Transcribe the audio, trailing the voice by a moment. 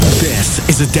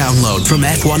a download from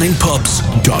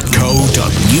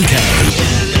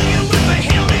f1inpubs.co.uk.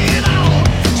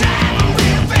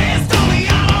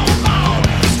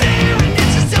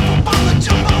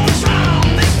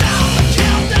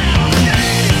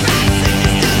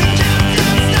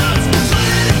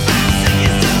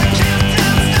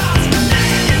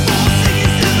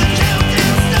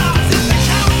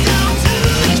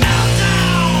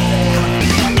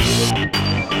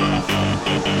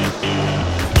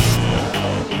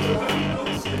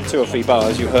 Two or three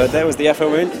bars you heard there was the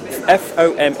FOM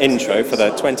intro for the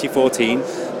 2014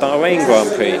 Bahrain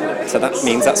Grand Prix. So that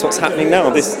means that's what's happening now.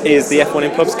 This is the F1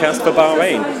 in Pubs cast for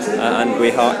Bahrain, and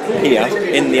we are here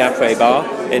in the Apres Bar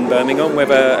in Birmingham with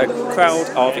a crowd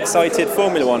of excited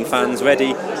Formula One fans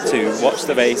ready to watch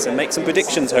the race and make some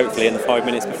predictions, hopefully, in the 5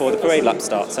 minutes before the parade lap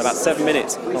starts. So about 7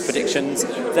 minutes of predictions.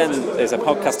 Then there's a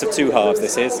podcast of two halves.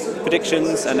 This is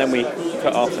predictions, and then we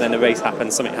cut off, and then the race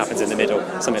happens, something happens in the middle,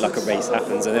 something like a race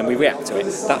happens, and then we react to it.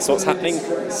 That's what's happening.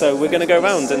 So we're going to go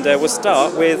around, and we'll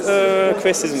start with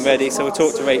Chris isn't ready, so we'll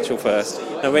talk to Rachel first.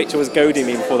 Now, Rachel was goading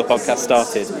me before the podcast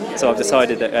started, so I've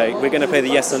decided that we're going to play the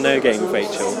yes or no game with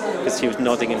Rachel, because she was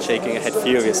nodding and shaking her head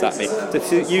furious at me. So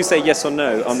if you say yes or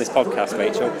no on this podcast,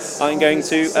 Rachel, I'm going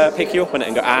to pick you up on it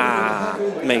and go, ah,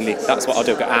 mainly. That's what I'll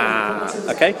do, go, ah.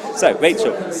 Okay? So,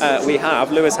 Rachel, we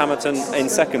have Lewis Hamilton in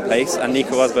second place and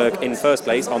Nico Rosberg in first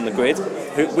place on the grid.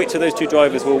 Which of those two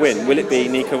drivers will win? Will it be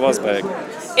Nico Rosberg?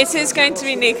 It is going to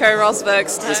be Nico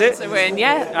Rosberg's turn to win,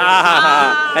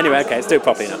 yeah. Anyway, okay, let's do it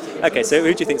properly now. Okay, so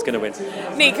who do you think is going to win?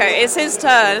 Nico, it's his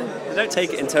turn. Don't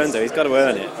take it in turns, though. He's got to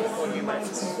earn it.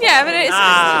 Yeah, but it's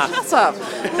shut up.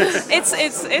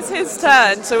 it's his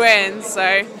turn to win,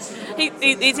 so he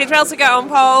did well to get on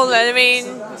pole, and I mean,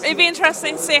 it'd be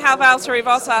interesting to see how Valtteri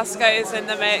Bottas goes in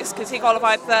the mix, because he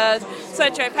qualified third.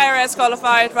 Sergio Perez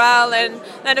qualified well, and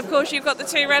then of course you've got the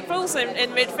two Red Bulls in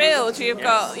midfield. You've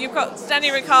got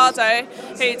Danny Ricciardo,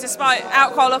 who despite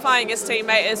out qualifying his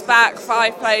teammate is back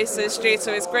 5 places due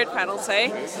to his grid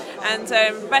penalty, and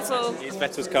Vettel. Is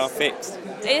Vettel's car fixed?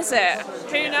 Is it?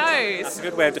 Who knows? That's a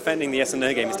good way of defending the yes and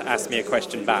no game, is to ask me a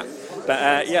question back.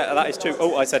 But yeah, that is true.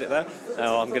 Oh, I said it there.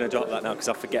 Oh, I'm going to drop that now because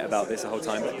I'll forget about this the whole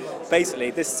time. But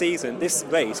basically, this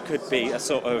race could be a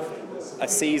sort of a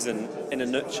season in a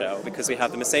nutshell, because we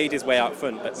have the Mercedes way out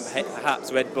front, but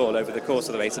perhaps Red Bull over the course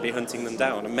of the race will be hunting them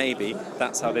down, and maybe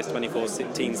that's how this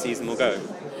 2014 season will go.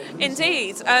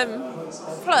 Indeed.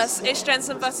 Plus, it's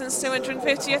Jenson Button's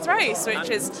 250th race, which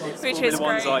is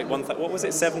great. Like what was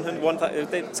it?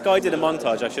 700. Sky did a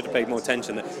montage. I should have paid more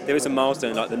attention. There is a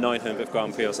milestone like the 900th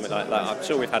Grand Prix or something like that. I'm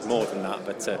sure we've had more than that,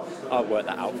 but I'll work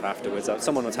that out for afterwards.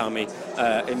 Someone will tell me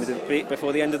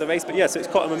before the end of the race. But yeah, so it's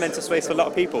quite a momentous race for a lot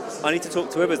of people. I need to talk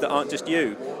to others that aren't just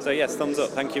you. So yes, thumbs up.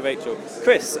 Thank you, Rachel.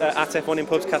 Chris at F1 in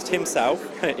Podcast himself,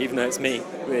 even though it's me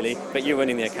really, but you're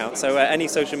running the account. So any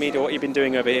social media, what you've been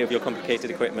doing over here with your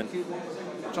complicated equipment?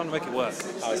 I'm trying to make it work.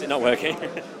 Oh, is it not working?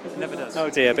 It never does. Oh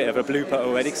dear, a bit of a blooper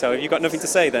already. So have you got nothing to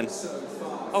say then?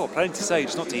 Oh, plenty to say,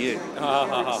 just not to you.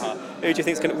 Who do you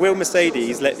think's going to... Will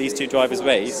Mercedes let these two drivers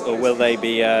race, or will they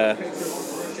be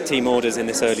team orders in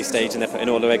this early stage and they're putting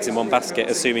all their eggs in one basket,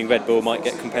 assuming Red Bull might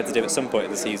get competitive at some point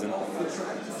in the season?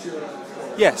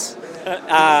 Yes.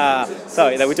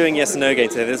 Sorry, we're doing yes or no game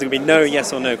today. There's going to be no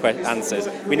yes or no answers.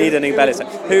 We need an embellisher.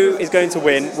 Who is going to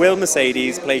win? Will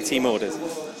Mercedes play team orders?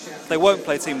 They won't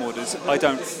play team orders, I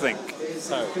don't think.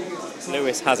 So,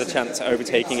 Lewis has a chance at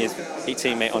overtaking his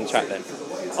teammate on track then?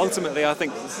 Ultimately, I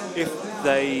think if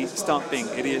they start being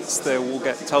idiots, they will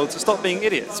get told to stop being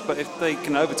idiots. But if they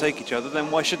can overtake each other,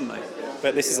 then why shouldn't they?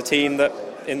 But this is a team that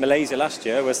in Malaysia last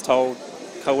year was told,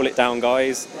 cool it down,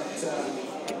 guys,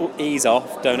 ease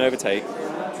off, don't overtake.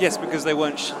 Yes, because there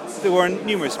were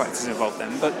numerous factors involved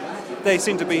then, but they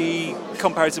seem to be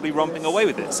comparatively romping away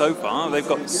with it so far. They've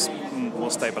got more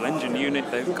stable engine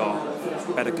unit, they've got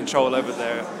better control over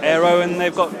their aero, and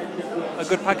they've got a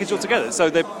good package altogether. So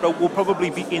they will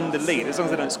probably be in the lead. As long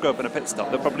as they don't screw up in a pit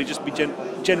stop, they'll probably just be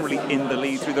generally in the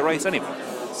lead through the race anyway.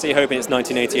 So you're hoping it's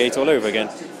 1988 all over again?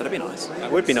 That'd be nice.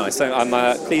 That would be nice. So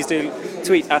please do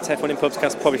tweet at F1 in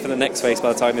Pubscast probably for the next race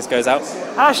by the time this goes out.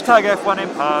 Hashtag F1 in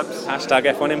Pubs. Hashtag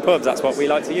F1 in Pubs. That's what we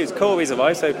like to use. Corey's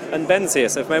arrived, and Ben's here.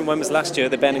 So when was last year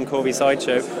the Ben and Corey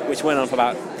sideshow, which went on for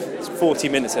about 40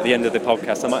 minutes at the end of the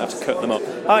podcast. I might have to cut them up.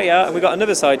 Hiya, and we've got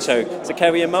another sideshow. So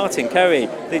Kerry and Martin. Kerry,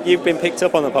 you've been picked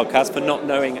up on the podcast for not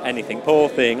knowing anything. Poor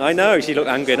thing. I know, she looked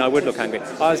angry and I would look angry.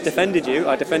 I defended you.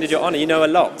 I defended your honour. You know a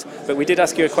lot. But we did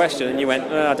ask you a question and you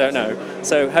went, I don't know.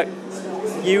 So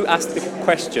you asked the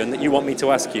question that you want me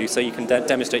to ask you so you can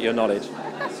demonstrate your knowledge.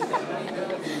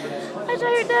 I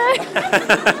don't don't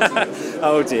know.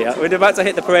 Oh dear, we're about to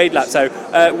hit the parade lap. So,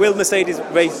 will Mercedes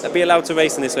be allowed to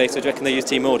race in this race, or do you reckon they use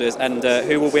team orders? And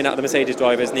who will win out of the Mercedes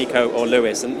drivers, Nico or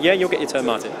Lewis? And yeah, you'll get your turn,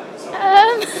 Martin.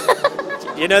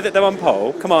 You know that they're on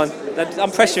pole. Come on,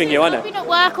 I'm pressuring you, I know. I've been at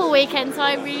work all weekend, so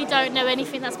I really don't know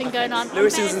anything that's been going on.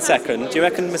 Lewis is in second. Do you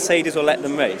reckon Mercedes will let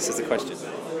them race? Is the question.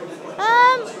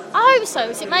 I hope so,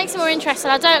 because it makes it more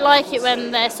interesting. I don't like it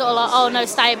when they're sort of like, oh no,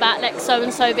 stay back, let so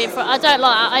and so be in front. I don't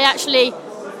like that.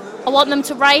 I want them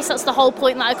to race. That's the whole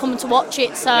point that I come to watch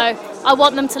it. So I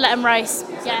want them to let them race.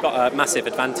 Yeah. Got a massive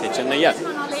advantage, and yeah. That's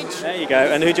my knowledge. There you go.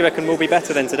 And who do you reckon will be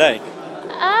better than today?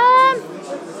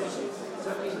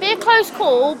 Be a close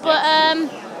call, but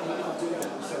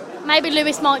maybe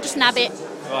Lewis might just nab it.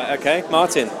 Right. Okay.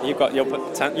 Martin, you've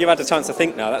had a chance to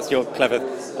think now. That's your clever.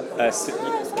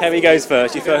 Kerry goes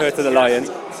first. You throw her to the Lions.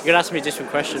 You're going to ask me a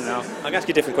different question now. I'm going to ask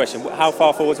you a different question. How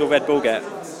far forwards will Red Bull get?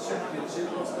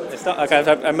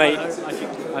 Okay, mate.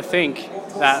 I think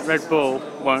that Red Bull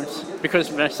won't,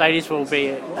 because Mercedes will be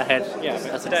ahead. Yeah,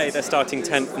 but today they're starting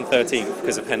 10th and 13th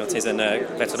because of penalties and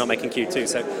Vettel not making Q2.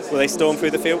 So will they storm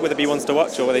through the field? Will there be ones to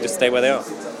watch, or will they just stay where they are?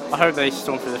 I hope they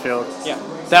storm through the field. Yeah.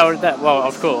 Well,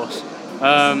 of course.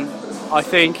 I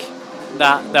think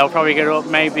that they'll probably get up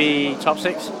maybe top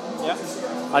 6. Yeah.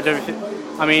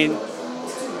 I mean,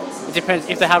 it depends.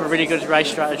 If they have a really good race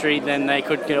strategy, then they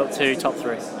could get up to top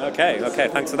 3. Okay,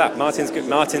 thanks for that. Martin's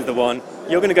the one.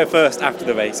 You're going to go first after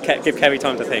the race. Give Kerry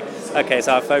time to think. Okay,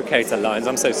 so I've okayed to Lions.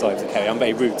 I'm so sorry to Kerry. I'm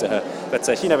very rude to her. But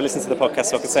she never listens to the podcast,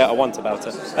 so I can say what I want about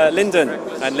her. Lyndon,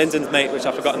 and Lyndon's mate, which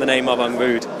I've forgotten the name of. I'm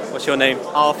rude. What's your name?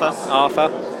 Arthur. Arthur?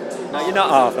 No, you're not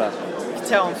Arthur. You can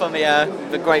tell I'm from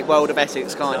the great world of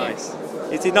Essex, can't Nice.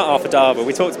 It's not Arthur Darver.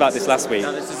 We talked about this last week. you?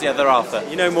 No, this is the other Arthur.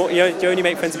 You know more. You only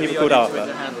make friends with people called Arthur.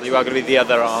 You are going to be the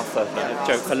other Arthur.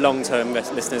 Joke for long-term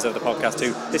listeners of the podcast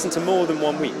who listen to more than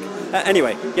 1 week.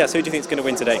 Anyway, yeah. So who do you think is going to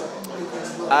win today?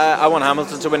 I want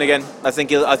Hamilton to win again. I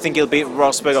think he'll beat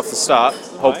Rosberg off the start,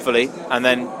 hopefully, and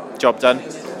then job done.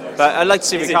 But I'd like to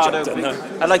see Ricciardo.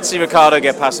 I'd like to see Ricciardo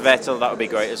get past Vettel. That would be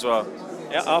great as well.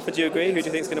 Yeah, Arthur, do you agree? Who do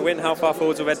you think is going to win? How far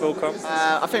forwards will Red Bull come?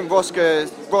 I think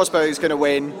Rosberg is going to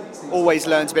win. Always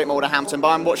learns a bit more than Hamilton, but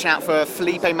I'm watching out for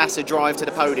Felipe Massa drive to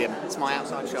the podium. It's my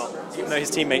outside shot. Even though his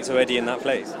teammate's already in that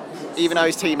place. Even though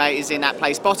his teammate is in that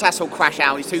place, Bottas will crash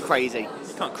out. He's too crazy.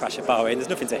 You can't crash at Bahrain. There's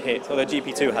nothing to hit. Although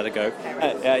GP2 had a go.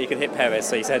 You can hit Perez,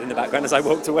 so he said in the background as I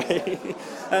walked away.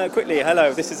 Quickly,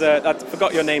 hello. This is I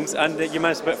forgot your names, and you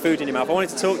managed to put food in your mouth. I wanted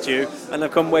to talk to you, and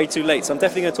I've come way too late. So I'm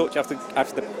definitely going to talk to you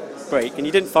after the break. And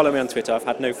you didn't follow me on Twitter. I've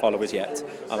had no followers yet.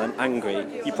 I'm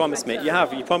angry. You promised me. You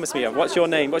have. You promised me. What's your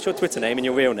name? What's your Twitter name and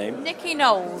your real name? Nikki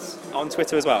Knowles. On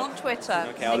Twitter as well? On Twitter.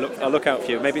 Okay, I'll look out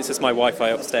for you. Maybe it's just my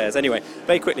Wi-Fi upstairs. Anyway,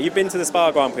 very quickly, you've been to the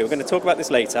Spa Grand Prix. We're going to talk about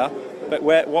this later. But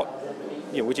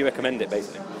would you recommend it,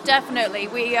 basically? Definitely.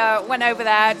 We went over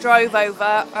there, drove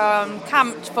over,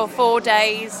 camped for 4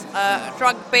 days,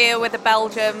 drank beer with the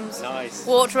Belgians, Nice.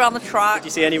 walked around the track. Did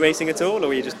you see any racing at all, or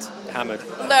were you just hammered?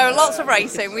 There were lots of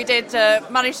racing. We did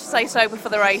manage to stay sober for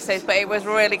the races, but it was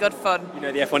really good fun. You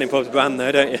know the F1 in Pubs brand,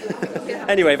 though, don't you?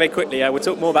 Anyway, very quickly, we'll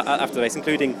talk more about that after the race,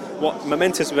 including what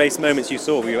momentous race moments you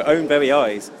saw with your own very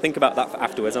eyes. Think about that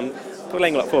afterwards. I'm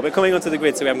playing a lot forward, but coming onto the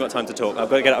grid, so we haven't got time to talk. I've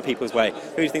got to get out of people's way.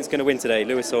 Who do you think is going to win today,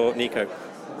 Lewis or Nico?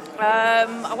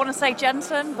 I want to say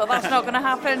Jensen, but that's not going to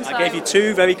happen. I gave you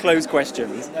 2 very close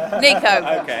questions. Nico.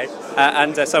 Okay.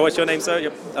 So what's your name, sir?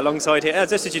 You're alongside here.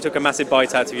 Just as you took a massive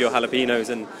bite out of your jalapenos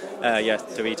and,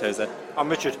 Doritos there. I'm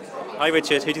Richard. Hi,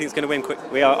 Richard. Who do you think is going to win? Quick.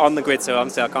 We are on the grid, so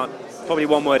honestly I can't. Probably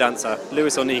one word answer.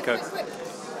 Lewis or Nico?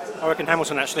 I reckon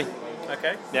Hamilton, actually.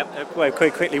 Okay. Yep. Well,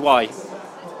 quickly, why?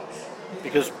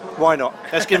 Because why not?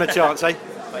 Let's give him a chance, eh?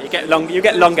 You get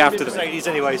long after the Mercedes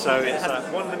anyway, so it's...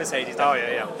 one of the Mercedes. Oh,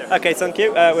 yeah. Okay, thank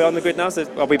you. We're on the grid now, so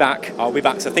I'll be back.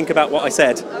 So think about what I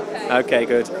said. Okay,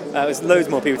 good. There's loads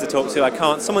more people to talk to. I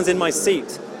can't. Someone's in my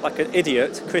seat. Like an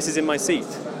idiot, Chris is in my seat.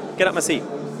 Get out my seat.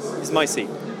 It's my seat.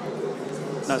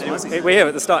 No, it's my seat. We're here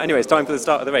at the start. Anyway, it's time for the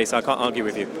start of the race, so I can't argue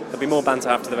with you. There'll be more banter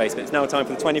after the race, but it's now time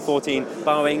for the 2014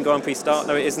 Bahrain Grand Prix start.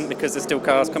 No, it isn't, because there's still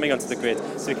cars coming onto the grid,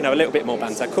 so we can have a little bit more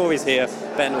banter. Corey's here.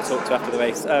 Ben will talk to after the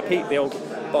race. Pete, the old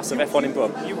boss of F1 in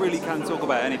Brum. You really can talk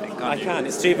about anything, can't you? I can.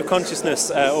 It's stream of consciousness,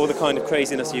 all the kind of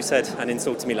craziness you said and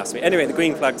insulted me last week. Anyway, the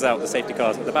green flag's out, the safety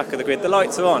cars at the back of the grid. The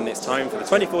lights are on. It's time for the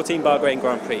 2014 Bahrain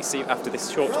Grand Prix. See you after this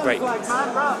short break.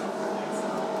 Side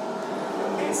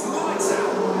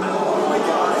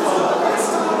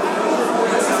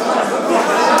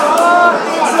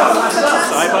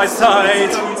by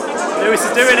side. Lewis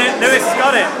is doing it. Lewis has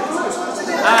got it.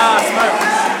 Smoke.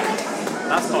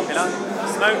 That's popular.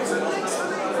 Smoke.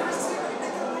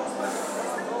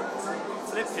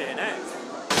 Flipped it in it.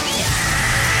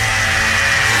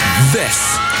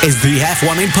 This is the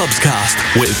F1 in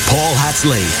Pubscast with Paul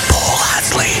Hadsley. Paul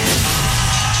Hadsley.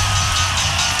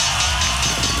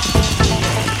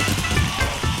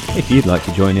 If you'd like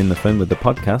to join in the fun with the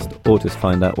podcast or just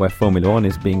find out where Formula 1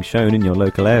 is being shown in your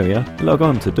local area, log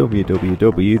on to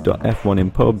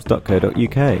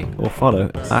www.f1inpubs.co.uk or follow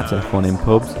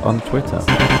 @F1inpubs on Twitter.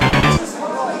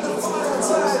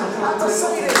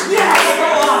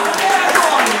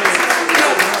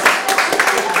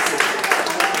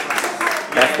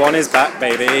 F1 is back,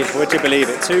 baby. Would you believe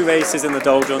it? 2 races in the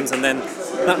doldrums, and then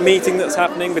that meeting that's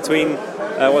happening between,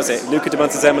 Luca Di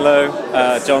Montezemolo,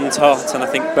 John Tott, and I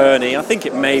think Bernie. I think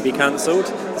it may be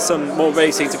cancelled. Some more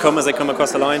racing to come as they come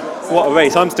across the line. What a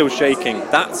race. I'm still shaking.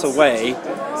 That's a way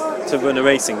to run a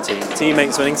racing team.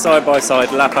 Teammates running side by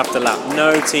side, lap after lap.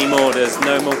 No team orders,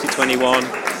 no multi-21.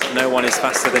 No one is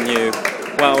faster than you.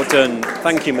 Well done.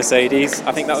 Thank you, Mercedes.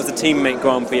 I think that was the teammate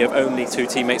Grand Prix of only 2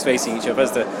 teammates racing each other,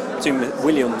 as the 2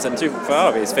 Williams and 2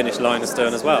 Ferraris finished line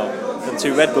astern as well. And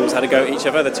 2 Red Bulls had to go at each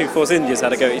other, the 2 Force Indias had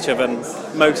to go at each other, and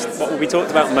what we talked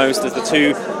about most is the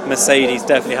 2 Mercedes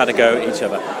definitely had to go at each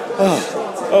other.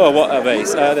 Oh, what a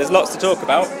race. There's lots to talk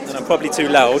about, and I'm probably too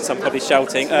loud, so I'm probably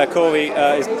shouting. Corey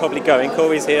is probably going.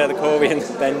 Corey's here, the Corey and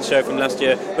Ben show from last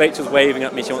year. Rachel's waving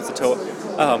at me, she wants to talk.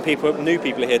 And new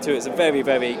people are here too. It's a very,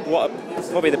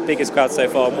 probably the biggest crowd so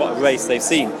far, and what a race they've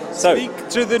seen. So, speak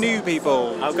to the new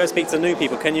people. I'll go speak to the new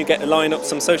people. Can you line up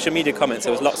some social media comments?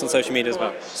 There was lots on social media as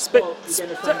well.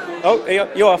 Oh,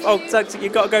 you're off. Oh,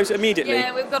 you've got to go immediately.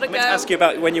 Yeah, we've got to go. Let's ask you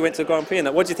about when you went to the Grand Prix and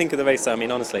that. What do you think of the race? I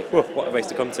mean, honestly, what a race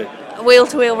to come to.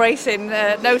 Wheel-to-wheel racing,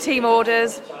 no team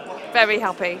orders. Very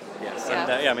happy. Yes,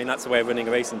 and I mean that's the way of running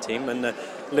a racing team. And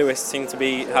Lewis seemed to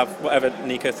have whatever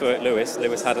Nico threw at Lewis.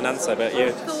 Lewis had an answer, but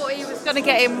you thought he was going to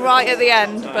get him right at the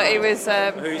end, but he was.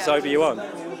 Whose side were you on?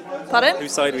 Pardon?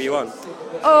 Whose side were you on?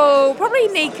 Oh, probably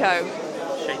Nico.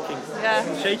 Shaking. Yeah.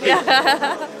 Shaking.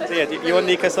 Yeah. So you on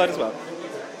Nico's side as well?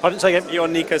 Pardon, say again? You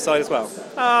on Nico's side as well?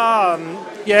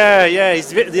 Yeah. He's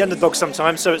a bit of the underdog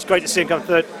sometimes, so it's great to see him come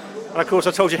third. And of course,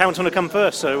 I told you Hamilton would come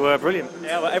first, so brilliant.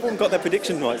 Yeah, well, everyone got their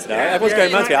prediction right today. Everyone's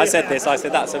going mad to me. I said this, I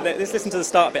said that. So let's listen to the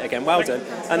start bit again. Well done.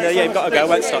 And you've got to go. I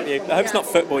won't stop you. I hope it's not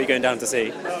football you're going down to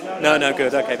see. No,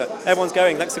 good. Okay, but everyone's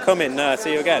going. Thanks for coming.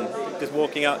 See you again. Just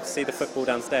walking out to see the football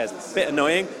downstairs. Bit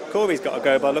annoying. Corey's got to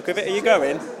go by the look of it. Are you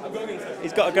going?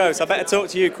 He's got to go, so I better talk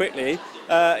to you quickly. You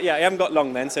haven't got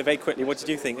long then, so very quickly, what did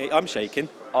you think? I'm shaking.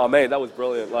 Oh mate, that was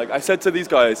brilliant. Like I said to these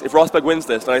guys, if Rosberg wins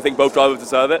this, then I think both drivers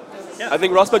deserve it. Yeah. I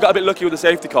think Rosberg got a bit lucky with the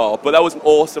safety car, but that was an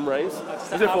awesome race.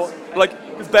 Because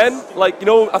Ben,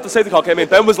 after the safety car came in,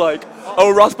 Ben was like,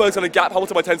 oh, Rosberg's going to gap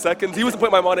Hamilton by 10 seconds. He wasn't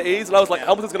putting my mind at ease, and I was like,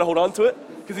 Hamilton's going to hold on to it,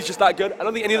 because he's just that good. I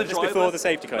don't think any of the drivers... before the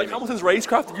safety car. Hamilton's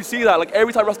racecraft, did you see that? Like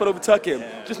every time Rosberg overtook him,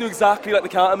 just knew exactly the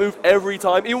counter move every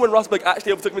time. Even when Rosberg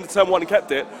actually overtook him into turn 1 and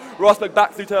kept it, Rosberg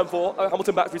back through turn 4,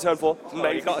 Hamilton back through turn 4.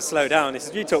 You've got to slow down.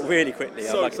 You talk really quickly.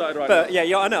 So excited right now.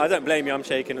 Yeah, I know. I don't blame you. I'm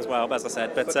shaking as well, as I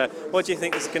said. But what do you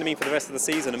think this is going to mean for the rest of the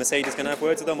season? Are Mercedes going to have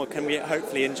words with them, or can we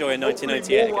hopefully enjoy a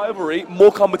 1998? More rivalry,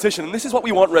 more competition, and this is what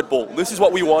we want, Red Bull. This is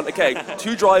what we want. Okay,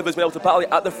 2 drivers being able to battle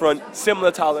at the front,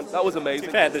 similar talent. That was amazing. To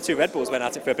be fair, the 2 Red Bulls went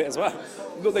at it for a bit as well.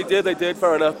 Look, they did.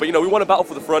 Fair enough. But we want to battle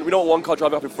for the front. We don't want one car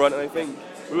driving up in front, and I think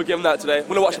we were given that today. I'm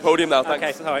going to watch the podium now.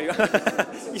 Thanks. Okay, sorry.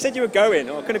 You said you were going.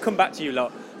 I'm going to come back to you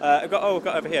lot. I've got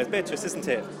over here. It's Beatrice, isn't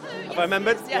it? Have I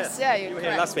remembered? Yes, you were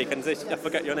here last week, and I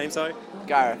forget your name, sorry?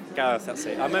 Gareth, that's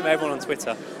it. I remember everyone on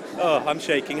Twitter. Oh, I'm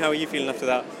shaking. How are you feeling after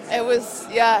that? It was,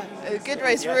 a good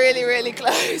race, really, really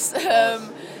close.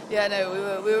 We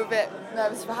were a bit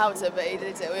nervous for Hamilton, but he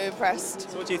did it. We were impressed.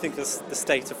 So what do you think of the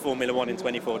state of Formula 1 in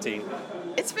 2014?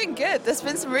 It's been good. There's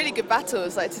been some really good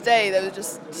battles. Like today, there was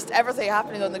just everything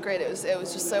happening on the grid. It was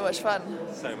just so much fun.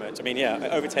 So much. I mean,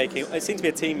 overtaking. It seemed to be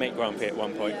a teammate Grand Prix at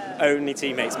one point. Only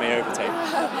teammates may overtake.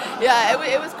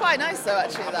 It was quite nice though,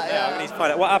 actually. We need to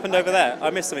find out what happened over there. I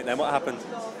missed something then. What happened?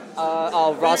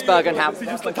 Rosberg and Hamilton.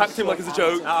 He just attacked him like it's a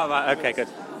joke. Oh, right. Okay, good.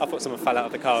 I thought someone fell out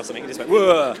of the car or something. He just went,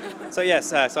 whoa. So yes,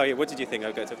 sorry. What did you think?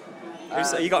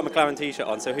 You got a McLaren T-shirt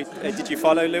on. So did you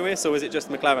follow Lewis, or was it just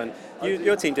McLaren?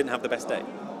 Your team didn't have the best day.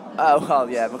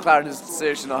 McLaren has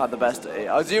seriously not had the best day.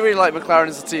 I do really like McLaren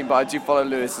as a team, but I do follow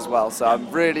Lewis as well, so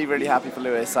I'm really, really happy for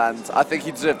Lewis, and I think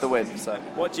he deserved the win. So,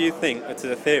 what do you think to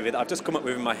the theory that I've just come up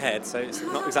with in my head, so it's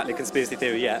not exactly a conspiracy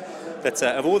theory yet, that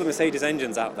of all the Mercedes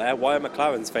engines out there, why are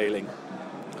McLaren's failing?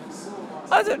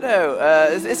 I don't know.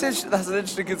 That's an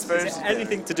interesting conspiracy. Is it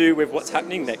anything to do with what's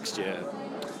happening next year?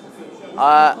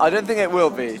 I don't think it will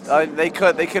be. They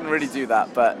couldn't really do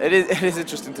that, but it is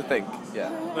interesting to think. Yeah.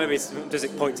 Maybe does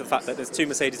it point to the fact that there's two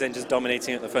Mercedes engines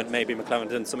dominating at the front? Maybe McLaren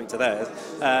done something to theirs,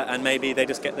 and maybe they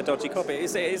just get the dodgy copy.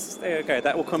 It's okay.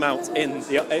 That will come out in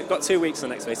the. It got 2 weeks on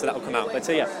the next race, so that will come out. But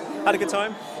yeah, had a good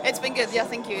time. It's been good. Yeah,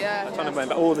 thank you. Yeah. I'm trying to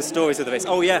remember all the stories of the race.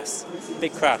 Oh yes,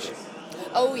 big crash.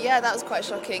 Oh yeah, that was quite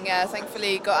shocking.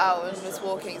 Thankfully got out and was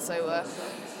walking. So.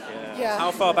 Yeah.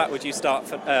 How far back would you start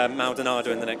for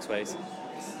Maldonado in the next race?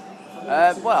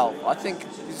 Well, I think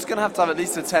he's going to have at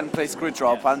least a 10-place grid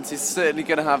drop, and he's certainly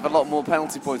going to have a lot more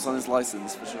penalty points on his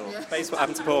licence, for sure. Based on what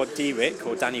happened to poor D-Rick,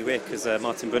 or Danny Rick, as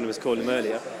Martin Brunner was calling him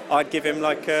earlier, I'd give him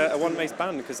like a one-race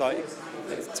ban, because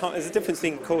there's a difference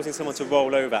between causing someone to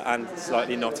roll over and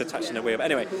slightly not attaching a wheel. But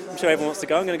anyway, I'm sure everyone wants to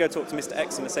go. I'm going to go talk to Mr.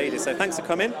 X and Mercedes. So thanks for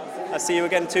coming. I'll see you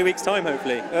again in 2 weeks' time,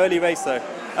 hopefully. Early race, though.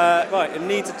 Right, I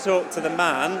need to talk to the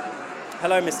man.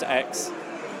 Hello, Mr. X.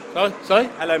 Sorry?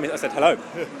 Hello, I said hello.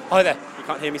 Hi there. You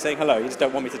can't hear me saying hello, you just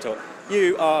don't want me to talk.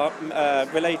 You are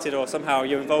related, or somehow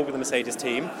you're involved with the Mercedes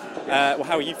team. Well,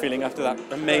 how are you feeling after that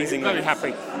amazing Very race?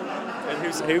 happy.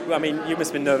 And I mean, you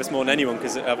must have been nervous more than anyone,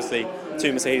 because obviously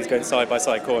two Mercedes going side by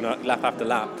side corner, lap after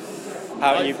lap.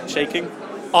 How are you shaking?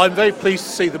 I'm very pleased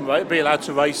to see them be allowed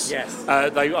to race. Yes. I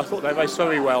thought they raced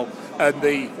very well, and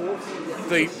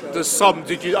the sum.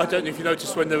 I don't know if you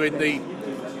noticed when they were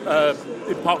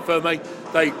in Parc Fermé,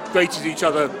 they greeted each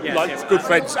other good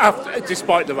friends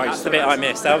despite the race. That's the bit I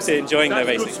missed. They're obviously enjoying their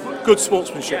racing. Good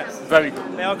sportsmanship. Yes. Very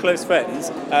good. They are close friends,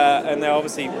 and they're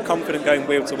obviously confident going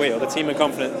wheel to wheel. The team are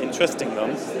confident in trusting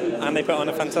them, and they put on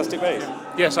a fantastic race.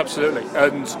 Yes, absolutely.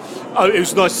 And it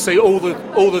was nice to see all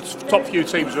the top few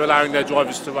teams were allowing their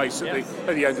drivers to race at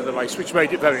the end of the race, which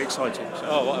made it very exciting.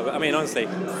 I mean, honestly,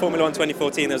 Formula 1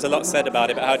 2014, there was a lot said about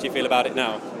it, but how do you feel about it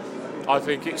now? I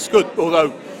think it's good,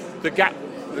 although the gap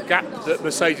that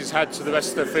Mercedes had to the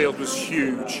rest of their field was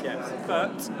huge. Yes.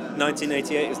 But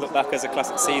 1988 is looked back as a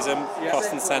classic season,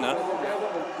 Prost and Senna.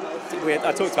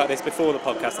 I talked about this before the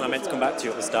podcast, and I meant to come back to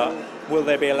you at the start. Will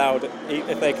they be allowed,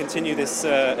 if they continue this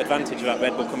advantage about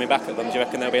Red Bull coming back at them, do you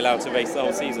reckon they'll be allowed to race the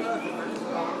whole season?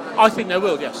 I think they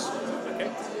will, yes. Okay.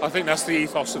 I think that's the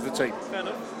ethos of the team. Fair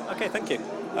enough. Okay, thank you.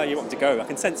 You want me to go? I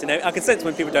can sense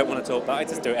when people don't want to talk, but I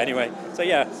just do it anyway. So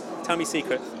yeah, tell me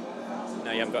secrets.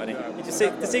 No, you haven't got any.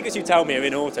 The secrets you tell me are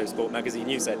in Autosport magazine,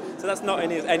 you said. So that's not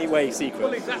in any way secret.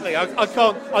 Well, exactly.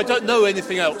 I don't know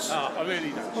anything else. I really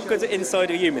don't. What good's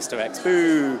inside of you, Mr. X?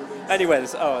 Boo. Anyway,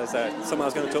 there's someone I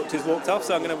was going to talk to who's walked off,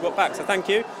 so I'm going to walk back. So thank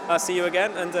you. I'll see you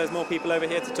again, and there's more people over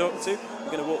here to talk to. I'm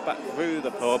going to walk back through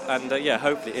the pub, and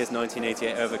hopefully it is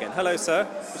 1988 over again. Hello, sir.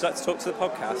 Would you like to talk to the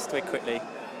podcast very quickly?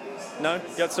 No?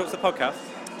 You like to talk to the podcast?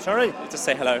 Sorry? Just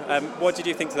say hello. What did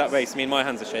you think to that race? I mean, my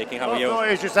hands are shaking. How are you?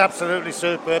 It was just absolutely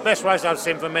super. Best race I've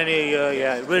seen for many a year.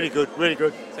 Yeah, really good, really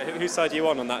good. So whose side are you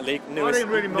on that league? I didn't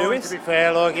really mind, to be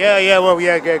fair. Like,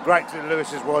 great to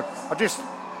Lewis has won. I just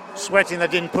sweating they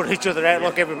didn't put each other out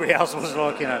like everybody else was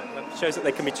like, you know. That shows that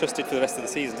they can be trusted for the rest of the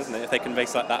season, doesn't it? If they can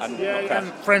race like that and not crash.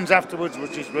 And friends afterwards,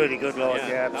 which is really good. Like,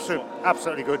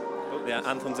 absolutely good. The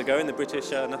anthems are going, the British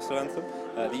national anthem.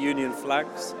 The Union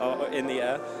flags are in the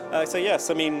air. So yes,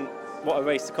 I mean, what a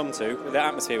race to come to. The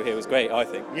atmosphere here was great, I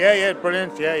think. Yeah,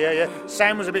 brilliant. Yeah.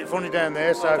 Sam was a bit funny down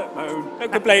there, so...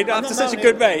 Don't complain after such a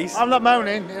good race. I'm not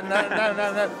moaning. No.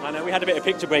 I know, we had a bit of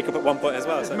picture break-up at one point as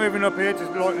well. So. Moving up here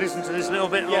to listen to this little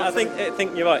bit. Yeah, I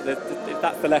think you're right. If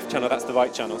that's the left channel, that's the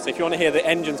right channel. So if you want to hear the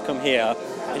engines come here,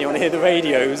 and you want to hear the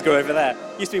radios go over there.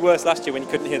 It used to be worse last year when you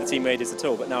couldn't hear the team radios at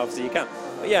all, but now obviously you can.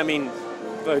 But yeah, I mean,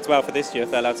 bodes well for this year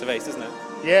if they're allowed to race, doesn't it?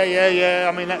 Yeah.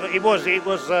 I mean, it was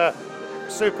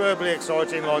superbly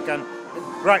exciting, and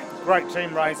great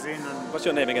team racing. And what's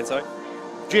your name again, sorry?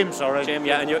 Jim, sorry. Jim,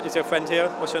 yeah, and is your friend here?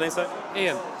 What's your name, sir?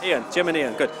 Ian, Jim and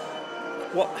Ian, good.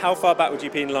 How far back would you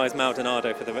penalise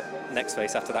Maldonado for the next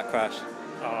race after that crash?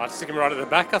 I'd stick him right at the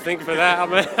back, I think, for that.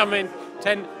 I mean,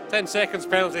 10 seconds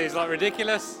penalty is like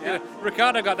ridiculous. Yeah.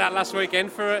 Ricardo got that last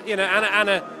weekend for and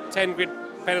a 10 grid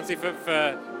penalty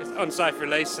for unsafe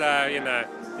release.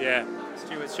 Yeah.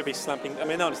 Stewards should be slapping. I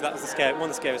mean, honestly, that was one of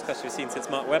the scariest crashes we've seen since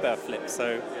Mark Webber flipped.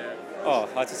 So,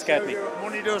 that just scared me. What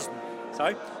money does.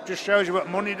 Sorry? Just shows you what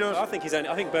money does. I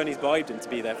think Bernie's bribed him to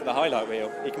be there for the highlight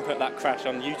reel. He can put that crash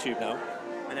on YouTube now,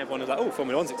 and everyone is like, "Oh,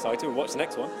 Formula 1's exciting. We'll watch the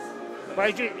next one." But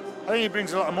I think he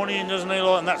brings a lot of money in, doesn't he?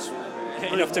 And that's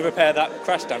enough to repair that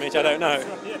crash damage. I don't know.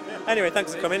 Anyway,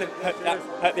 thanks for coming.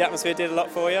 Hope the atmosphere did a lot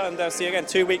for you, and I'll see you again.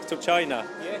 2 weeks till China.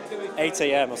 8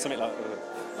 a.m. or something like that.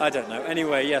 I don't know.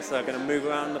 Anyway, yes, I'm going to move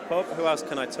around the pub. Who else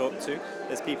can I talk to?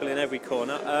 There's people in every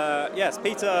corner. Yes,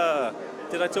 Peter.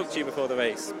 Did I talk to you before the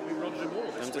race?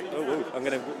 I'm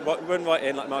going to run right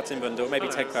in like Martin Brundle, maybe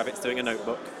Ted Kravitz doing a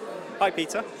notebook. Hi,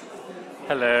 Peter.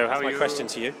 Hello, how That's are my you? question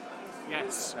to you.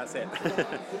 Yes. That's it.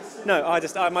 No,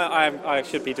 I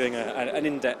should be doing an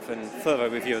in-depth and thorough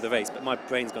review of the race, but my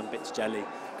brain's gone a bit to jelly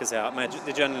because the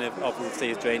adrenaline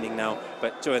obviously is draining now.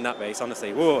 But during that race,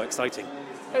 honestly, whoa, exciting.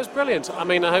 It was brilliant. I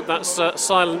mean, I hope that's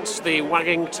silenced the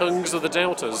wagging tongues of the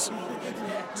doubters,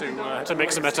 to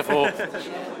mix a metaphor.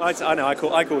 I know. I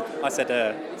said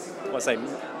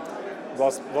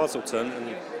Roselton,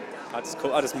 and I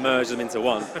just merged them into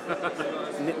one.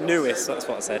 Newis, that's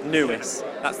what I said. Newis,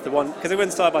 that's the one, because they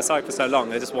went side by side for so long.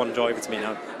 They're just one driver to me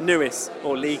now. Newis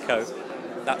or Lico,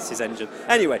 that's his engine.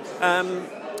 Anyway,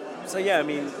 so yeah, I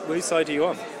mean, whose side are you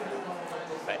on?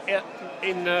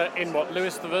 In what,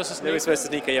 Lewis versus Nico? Lewis versus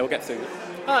Nico. Yeah, we'll get through.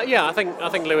 Yeah, I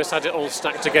think Lewis had it all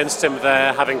stacked against him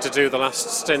there, having to do the last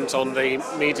stint on the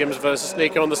mediums versus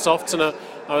Nico on the softs. And I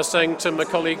was saying to my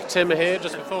colleague Tim here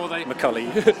just before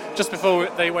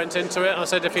they went into it, I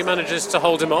said if he manages to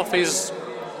hold him off, he's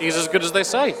as good as they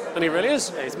say, and he really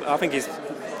is. I think he's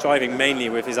driving mainly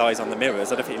with his eyes on the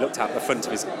mirrors. I don't think he looked out the front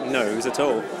of his nose at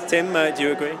all. Tim, do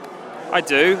you agree? I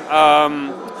do.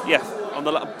 Yeah, on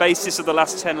the basis of the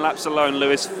last 10 laps alone,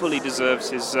 Lewis fully deserves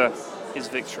his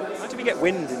victory. How do we get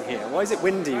wind in here? Why is it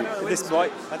windy? This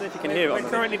white. I don't know if you can hear it. We're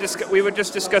currently we were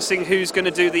just discussing who's going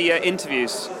to do the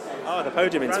interviews. Oh, the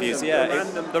podium interviews.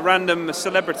 The random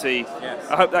celebrity. Yes.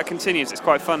 I hope that continues. It's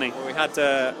quite funny. Well,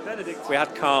 we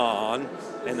had Khan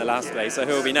in the last race, so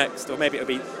who will be next? Or maybe it'll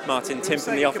be Martin Tim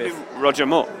from the office. Roger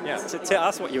Moore. Yeah,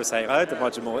 that's what you were saying. I heard the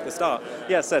Roger Moore at the start.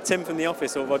 Yes, Tim from the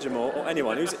office or Roger Moore or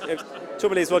anyone.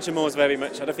 Trouble is, Roger Moore's very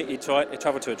much. I don't think he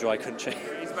travelled to a dry country.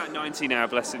 He's about 90 now,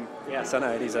 bless him. Yes, I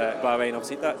know. He's Bahrain.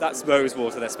 Obviously, that's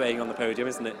Rosewater they're spraying on the podium,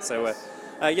 isn't it? So,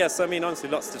 yes. I mean, honestly,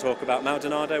 lots to talk about.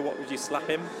 Maldonado, what would you slap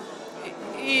him?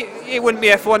 It wouldn't be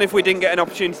F1 if we didn't get an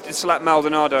opportunity to slap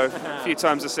Maldonado a few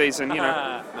times a season, you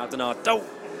know. Maldonado.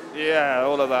 Yeah,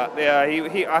 all of that. Yeah,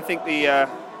 I think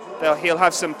he'll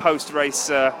have some post-race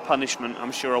punishment.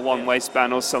 I'm sure a one-race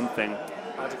ban or something.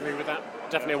 I'd agree with that.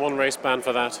 Definitely a one-race ban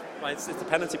for that. Well, it's the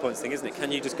penalty points thing, isn't it?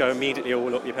 Can you just go immediately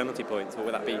all up your penalty points, or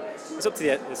would that be? It's up to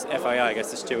the FIA, I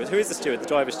guess, the steward. Who is the steward? The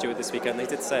driver steward this weekend? They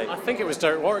did say. I think it was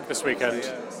Derek Warwick this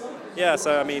weekend. Yeah,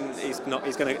 so I mean, he's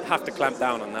going to have to clamp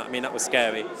down on that. I mean, that was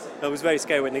scary. It was very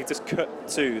scary when they just cut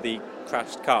to the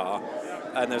crashed car,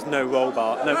 and there's no roll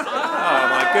bar. No. Oh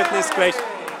my goodness gracious!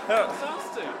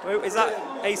 Oh, is that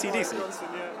AC/DC?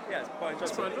 Yeah, it's Brian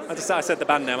Johnson. I said the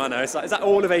band name. I know. Is that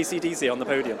all of AC/DC on the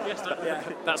podium? Yes,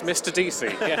 that's Mr. DC.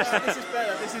 Yes. This is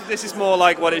better. This is more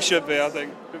like what it should be. I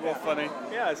think a bit more funny.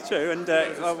 Yeah, it's true. And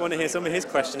I want to hear some of his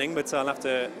questioning, but I'll have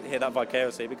to hear that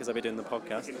vicariously because I'll be doing the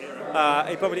podcast.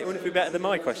 It probably wouldn't be better than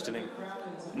my questioning.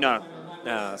 No.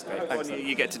 No, that's great. Thanks.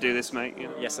 You get to do this, mate. Yeah.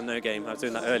 Yes and no game. I was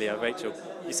doing that earlier, Rachel.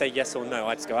 You say yes or no.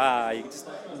 I just go, you just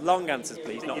long answers,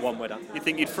 please, not one word answer. You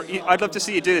think I'd love to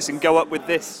see you do this and go up with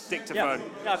this dictaphone.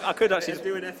 Yeah, I could actually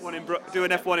do an F1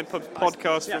 in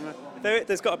podcast. Yeah.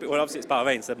 There's got to be. Well, obviously it's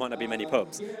Bahrain, so there might not be many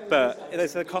pubs. But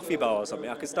there's a coffee bar or something.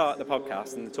 I could start the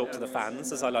podcast and talk to the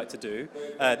fans, as I like to do.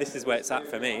 This is where it's at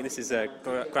for me. This is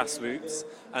grassroots,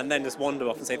 and then just wander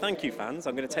off and say, "Thank you, fans.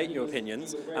 I'm going to take your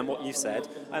opinions and what you said,"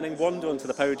 and then wander onto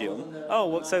the podium. Oh,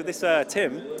 well, so this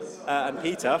Tim and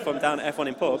Peter from down at F1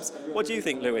 in Pubs. What do you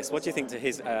think, Lewis? What do you think to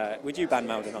his? Would you ban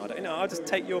Maldonado? I'll just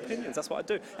take your opinions. That's what I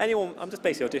do. I'm just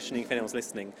basically auditioning if anyone's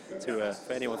listening to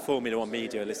for anyone Formula One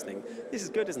media listening. This is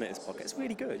good, isn't it? This podcast. It's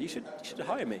really good. You should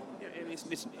hire me. Yeah,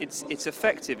 it's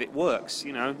effective. It works.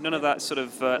 None of that sort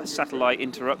of satellite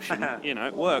interruption.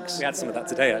 It works. We had some of that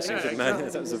today actually.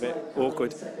 That was a bit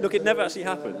awkward. Look, it never actually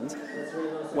happened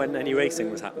when any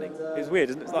racing was happening. It was weird,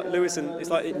 isn't it? It's like Lewis it's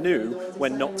like it knew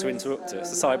when not to interrupt us.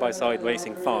 The side-by-side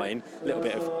racing, fine. A little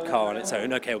bit of car on its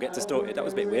own. Okay, we'll get distorted. That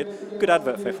was a bit weird. Good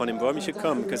advert for F1 in Brom. You should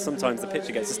come because sometimes the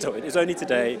picture gets distorted. It was only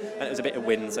today, and it was a bit of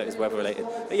wind, so it was weather-related.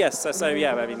 But yes, so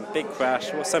yeah, I mean, big crash.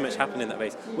 There was so much happening in that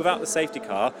race. Without the safety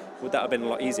car, would that have been a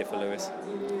lot easier for Lewis?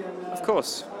 Of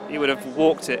course, he would have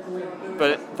walked it.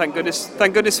 But thank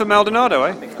goodness for Maldonado, eh?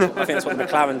 I think that's what the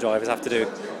McLaren drivers have to do.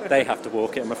 They have to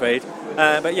walk it, I'm afraid.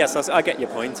 But yes, I get your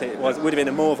point. It would have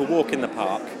been more of a walk in the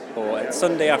park or a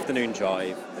Sunday afternoon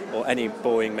drive or any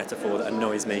boring metaphor that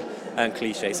annoys me and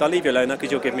cliche. So I'll leave you alone now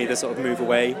because you'll give me the sort of move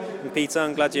away. And Peter,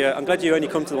 I'm glad you only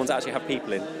come to the ones that actually have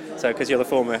people in. So because you're the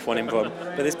former F1 in Brum.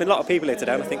 But there's been a lot of people here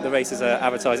today, and I think the race has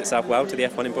advertised itself well to the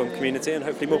F1 in Brum community, and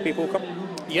hopefully more people will come.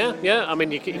 Yeah. I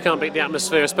mean, you can't beat the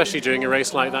atmosphere, especially during a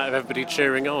race like that, of everybody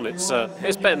cheering on. It's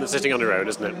better than sitting on your own,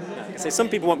 isn't it? So some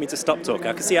people want me to stop talking.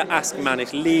 I can see Ask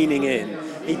Manish leaning in.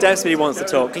 He desperately wants to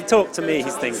talk. He talked to me,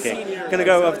 he's thinking. Gonna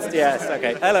go up to, yes,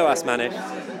 okay. Hello, Ask Manish.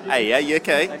 Hey, yeah, you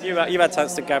okay? You've had a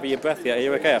chance to gather your breath yet. Are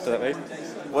you okay after that race?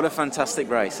 What a fantastic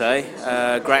race,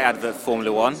 eh? Great advert for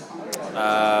Formula One.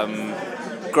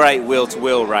 Great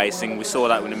wheel-to-wheel racing. We saw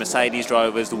that with the Mercedes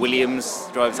drivers, the Williams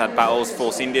drivers had battles,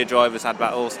 Force India drivers had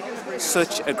battles.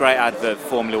 Such a great advert for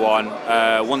Formula One.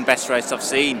 One best race I've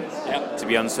seen, to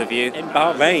be honest with you. In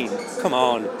Bahrain, come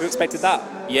on, who expected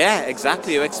that? Yeah,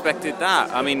 exactly, who expected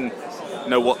that? I mean,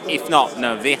 no, what? If not,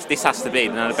 no, this has to be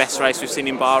the best race we've seen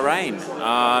in Bahrain.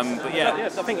 But yeah,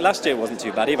 I think last year wasn't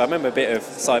too bad either. I remember a bit of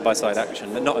side-by-side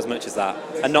action, but not as much as that,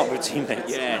 and not with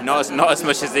teammates. Yeah, not as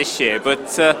much as this year,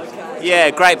 but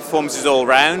yeah, great performances all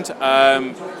round.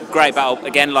 Great battle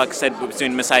again, like I said,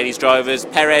 between Mercedes drivers.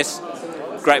 Perez,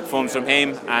 great performance from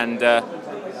him, and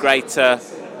great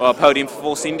podium for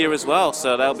Force India as well.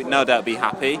 So they'll be no doubt be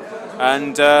happy,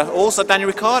 and also Daniel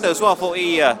Ricciardo as well. I thought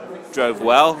he drove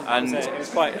well, and it was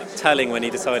quite telling when he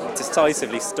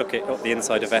decisively stuck it up the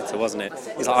inside of Vettel, wasn't it?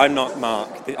 He's like, I'm not Mark,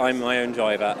 I'm my own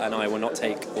driver, and I will not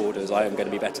take orders. I am going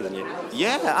to be better than you.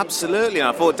 Yeah, absolutely. And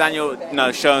I thought Daniel,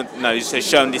 has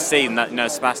shown this season that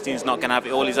Sebastian's not going to have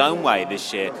it all his own way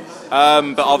this year.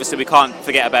 But obviously we can't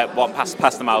forget about what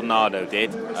Pastor Maldonado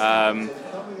did.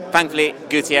 Thankfully,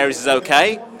 Gutierrez is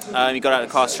okay. He got out of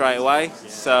the car straight away,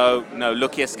 so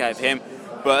lucky escape him.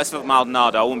 But as for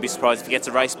Maldonado, I wouldn't be surprised if he gets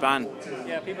a race ban.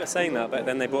 Yeah, people are saying that, but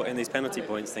then they brought in these penalty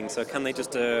points things, so can they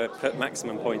just put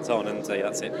maximum points on and say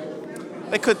that's it?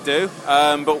 They could do,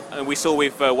 but we saw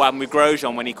with what happened with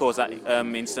Grosjean when he caused that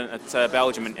incident at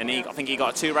Belgium, and I think he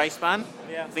got a 2 race ban.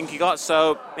 Yeah. I think he got,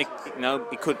 so it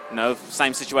could,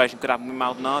 same situation could happen with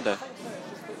Maldonado.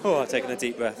 Oh, I've taken a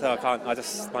deep breath. Oh, I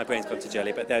can't. My brain's gone to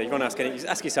jelly. But you want to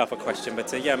ask yourself a question.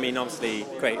 But yeah, I mean, obviously,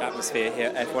 great atmosphere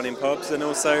here at F1 in pubs, and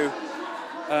also.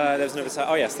 There's another side.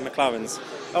 Oh yes, the McLarens.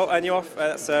 Oh, and you're off.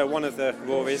 That's one of the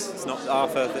Rorys. It's not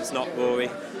Arthur. That's not Rory.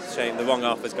 Shame. The wrong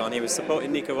Arthur's gone. He was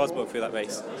supporting Nico Rosberg through that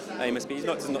race. He must be. He's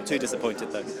not too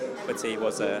disappointed though. But he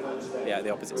was the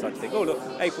opposite side of the thing. Oh look,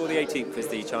 April the 18th is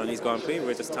the Chinese Grand Prix.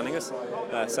 We're just telling us.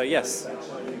 So yes.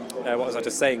 What was I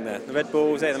just saying there? The Red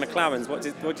Bulls, the McLarens. What do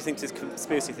you think is this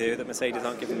conspiracy theory that Mercedes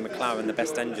aren't giving McLaren the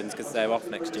best engines because they're off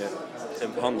next year to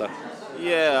Honda?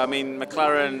 Yeah, I mean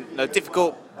McLaren.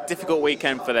 Difficult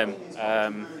weekend for them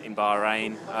in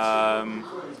Bahrain.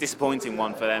 Disappointing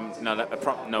one for them.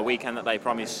 Weekend that they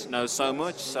promised so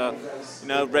much. So,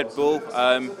 Red Bull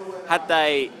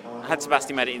had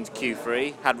Sebastian made it into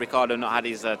Q3, had Ricciardo not had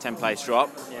his 10th place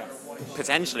drop. Yeah.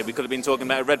 Potentially, we could have been talking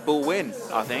about a Red Bull win.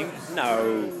 I think.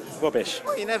 No, rubbish.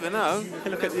 Well, you never know.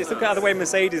 Look at the way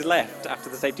Mercedes left after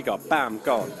the safety car. Bam,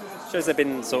 gone. Shows they've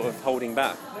been sort of holding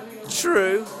back.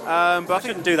 True, but I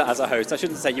shouldn't do that as a host. I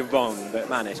shouldn't say you're wrong, but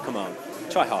Manish, come on,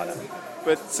 try harder.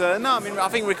 But no, I mean, I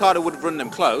think Ricciardo would have run them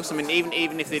close. I mean,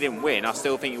 even if they didn't win, I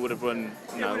still think he would have run.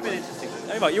 It would have been interesting.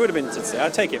 You would have been interesting. I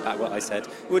take it back what I said.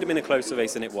 It would have been a closer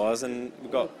race than it was, and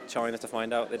we've got China to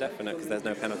find out the definite because there's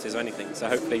no penalties or anything. So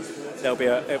hopefully there'll be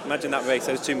imagine that race,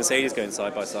 those two Mercedes going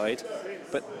side by side.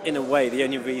 But in a way, the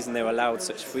only reason they were allowed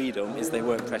such freedom is they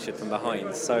weren't pressured from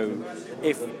behind. So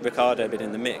if Ricciardo had been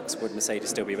in the mix, would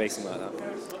Mercedes still be racing like that?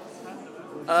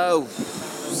 Oh,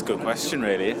 it's a good question,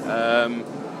 really.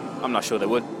 I'm not sure they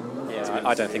would. Yeah,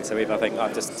 I don't think so either. I think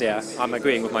I'm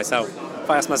agreeing with myself. If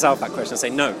I ask myself that question, I say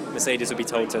no, Mercedes would be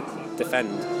told to defend.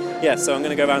 Yeah, so I'm going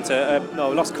to go around to, I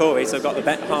lost Corey, so I've got the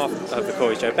half of the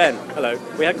Corey show. Ben, hello.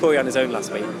 We had Corey on his own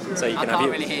last week, so you can have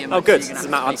really hear him. Oh, good.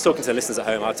 I'm talking to the listeners at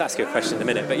home. I'll ask you a question in a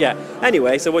minute. But yeah,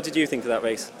 anyway, so what did you think of that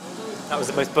race? That was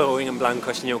the most boring and bland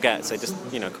question you'll get, so just,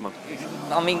 come on.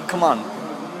 I mean, come on.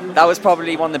 That was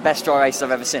probably one of the best dry races I've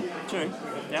ever seen. True.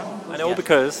 Yeah. And all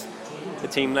because the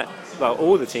team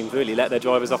all the teams really let their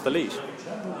drivers off the leash.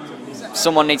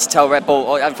 Someone needs to tell Red Bull,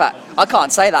 or in fact, I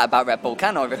can't say that about Red Bull,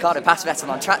 can I? Ricciardo passed Vettel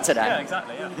on track today. Yeah,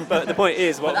 exactly, yeah. But the point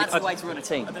is... that's the way to run a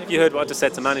team. I don't know if you heard what I just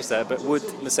said to Manish there, but would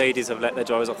Mercedes have let their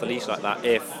drivers off the leash like that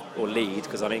or lead,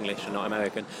 because I'm English and not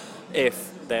American,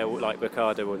 if they're like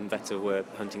Ricciardo and Vettel were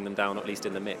hunting them down, at least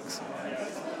in the mix?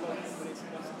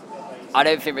 I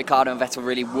don't think Ricciardo and Vettel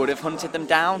really would have hunted them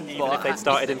down. Even if they'd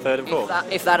started in third and fourth?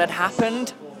 If that had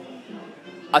happened,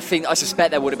 I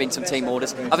suspect there would have been some team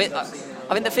orders. I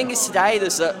mean, the thing is today,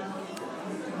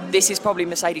 this is probably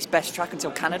Mercedes' best track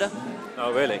until Canada.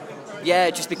 Oh, really? Yeah,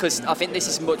 just because I think this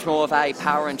is much more of a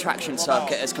power and traction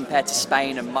circuit as compared to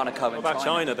Spain and Monaco and What about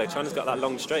China, though? China's got that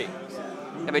long straight.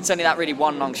 Yeah, but it's only that really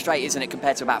one long straight, isn't it,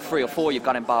 compared to about 3 or 4 you've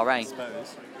got in Bahrain? I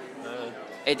suppose.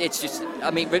 It's just, I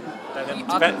mean...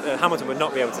 Hamilton would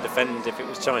not be able to defend if it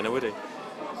was China, would he?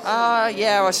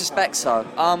 Yeah, I suspect so.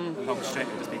 Long straight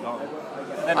would just be gone.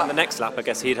 Then on the next lap, I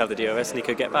guess he'd have the DRS and he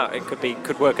could get back. It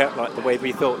could work out like the way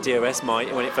we thought DRS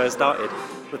might when it first started.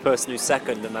 The person who's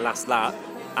second in the last lap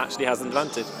actually has an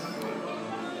advantage.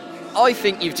 I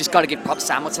think you've just got to give props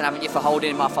to Hamilton, haven't you, for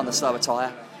holding him off on the slower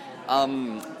tyre.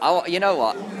 You know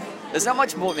what? There's not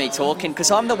much more to me talking,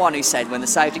 because I'm the one who said when the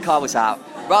safety car was out,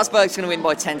 Rosberg's going to win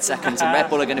by 10 seconds and Red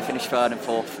Bull are going to finish third and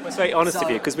fourth. It's very honest of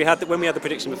you, because when we had the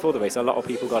prediction before the race, a lot of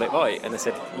people got it right, and they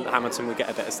said Hamilton would get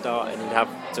a better start and he'd have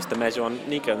just a measure on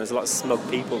Nico, and there's a lot of smug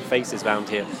people, faces around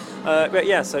here. But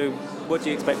yeah, so what do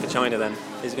you expect for China then?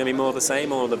 Is it going to be more of the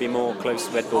same, or will there be more close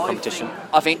Red Bull competition?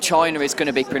 I think China is going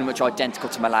to be pretty much identical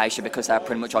to Malaysia because they're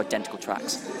pretty much identical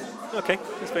tracks. Okay,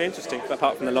 that's very interesting,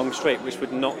 apart from the long straight, which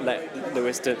would not let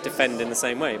Lewis defend in the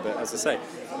same way, but as I say.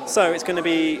 So it's going to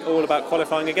be all about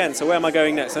qualifying again. So where am I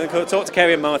going next? I'm going to talk to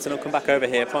Kerry and Martin. I'll come back over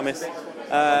here, promise.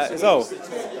 I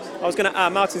was going to...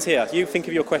 Martin's here. You think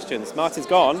of your questions. Martin's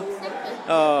gone.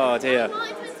 Oh, dear.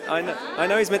 I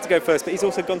know he's meant to go first, but he's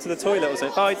also gone to the toilet or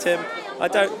something. Bye, Tim.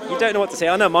 You don't know what to say.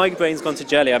 I know my brain's gone to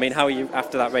jelly. I mean, how are you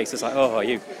after that race? It's like, oh, are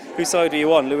you? Whose side were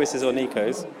you on, Lewis's or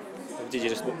Nico's? Or did you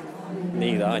just...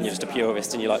 Neither, and you're just a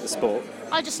purist and you like the sport?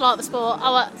 I just like the sport.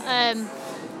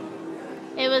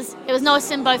 It was nice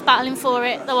them both battling for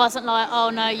it. There wasn't like, oh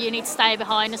no, you need to stay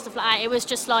behind and stuff like that. It was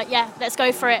just like, yeah, let's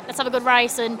go for it. Let's have a good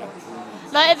race. And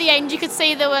like at the end, you could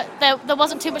see there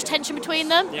wasn't too much tension between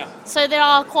them. Yeah. So they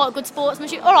are quite good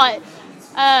sportsmanship. All right.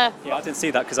 Yeah, I didn't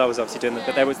see that because I was obviously doing that.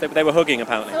 But they were hugging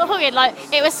apparently. They were hugging. Like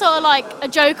it was sort of like a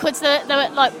joke. They were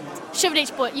like shoving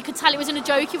each, but you could tell it was in a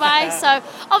jokey way. So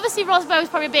obviously Rosberg was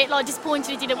probably a bit like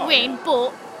disappointed he didn't win,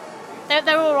 but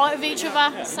they're all right with each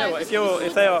other. Yeah, so you're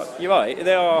right. If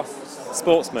they are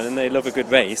sportsmen and they love a good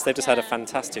race, they've just had a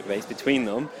fantastic race between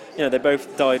them. You know, they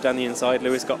both dived down the inside.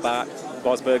 Lewis got back.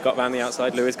 Rosberg got round the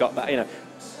outside. Lewis got back. You know,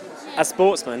 as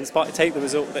sportsmen, despite take the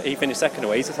result that he finished second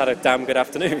away, he's just had a damn good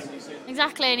afternoon.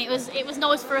 Exactly, and it was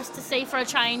nice for us to see for a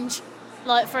change.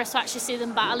 Like for us to actually see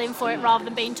them battling for it rather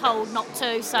than being told not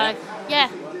to. So, yeah.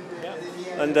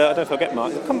 And I don't forget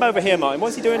Martin. Come over here, Martin.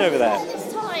 What's he doing over there?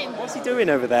 This time. What's he doing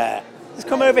over there? Just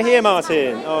come over here,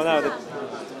 Martin. Oh, no, they're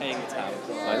paying the tab.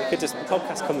 Right, we could just... The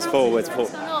podcast comes forward.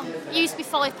 It used to be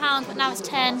 £5, but now it's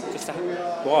 10.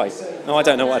 Why? No, I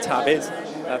don't know what a tab is.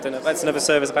 I don't know. That's another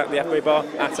service about the Equity Bar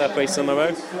at Place Summer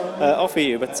Road. Offer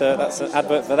you, but that's an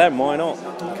advert for them. Why not?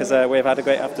 Because we've had a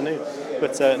great afternoon.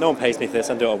 But no one pays me for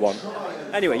this. I do what I want.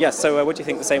 Anyway, yes, so what do you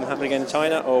think the same will happen again in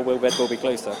China, or will Red Bull be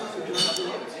closer?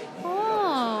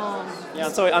 Oh. Yeah,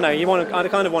 I'm sorry, I know, I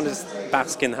kind of want to just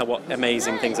bask in what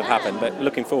amazing things have happened, but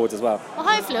looking forward as well. Well,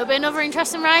 hopefully it'll be another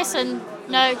interesting race, and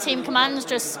no team commands,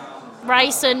 just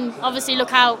race and obviously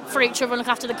look out for each other and look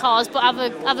after the cars, but have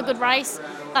a good race.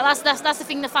 That's the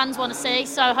thing the fans want to see,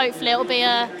 so hopefully it'll be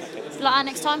like that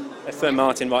next time. Let's throw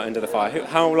Martin right under the fire.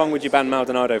 How long would you ban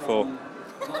Maldonado for?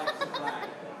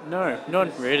 No,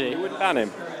 not really. You wouldn't ban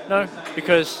him? No,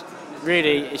 because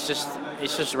really it's just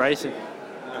racing.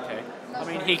 Okay. I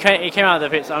mean, he came out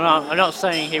of the pits. I'm not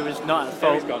saying he was not at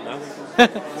fault. He's gone now.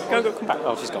 Go, come back.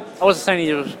 Oh, she's gone. I wasn't saying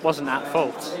he wasn't at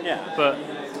fault. Yeah. But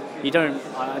I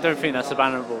don't think that's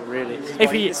bannable, really.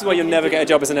 This is why you'll never get a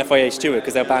job as an FIA steward,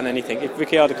 because they'll ban anything. If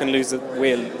Ricciardo can lose a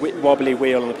wobbly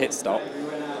wheel on the pit stop,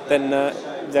 then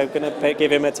they're going to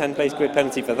give him a 10-place grid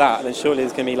penalty for that. Then surely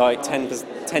it's going to be like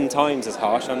 10 times as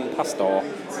harsh on Pastor.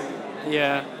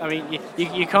 Yeah, I mean,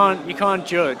 you can't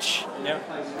judge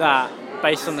that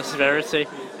based on the severity,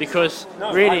 because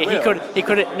really he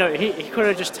could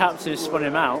have just tapped and spun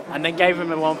him out and then gave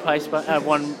him a one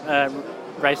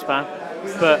race ban.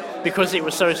 But because it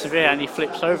was so severe and he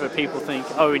flips over, people think,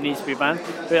 oh, he needs to be banned.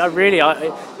 But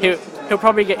he'll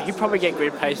probably get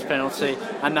grid pace penalty,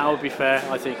 and that would be fair,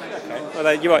 I think. Okay.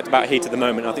 Well, you're right about heat at the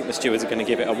moment. I think the stewards are going to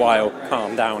give it a while,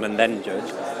 calm down, and then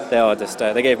judge. They are just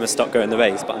they gave him a stop go in the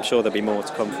race, but I'm sure there'll be more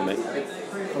to come from it.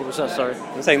 What was that? Sorry.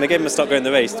 I'm saying they gave him a stop go in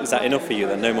the race. Was that enough for you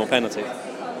then? No more penalty?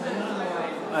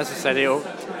 As I said,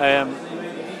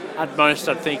 at most,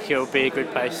 I think it'll be a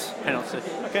good pace penalty.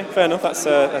 Okay, fair enough. That's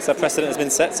a precedent has been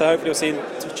set. So hopefully we'll see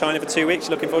in China for 2 weeks.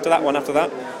 Looking forward to that one after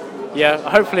that. Yeah,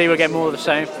 hopefully we'll get more of the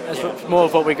same. More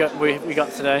of what we got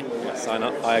today. Yes,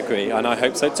 I agree, and I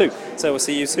hope so too. So we'll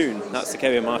see you soon. That's the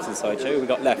Kerry and Martin side show we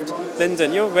got left.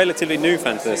 Lyndon, you're a relatively new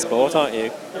fan to this sport, aren't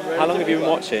you? How long have you been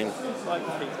watching?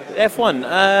 F1.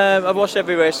 I've watched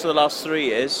every race for the last 3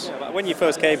 years. When you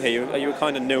first came here, you were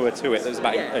kind of newer to it. It was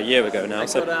about a year ago now.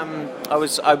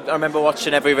 I remember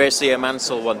watching every race the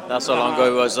Mansell one. That's how long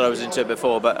ago it was that I was into it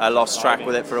before, but I lost track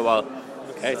with it for a while.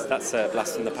 Okay, so that's a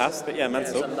blast from the past. But yeah,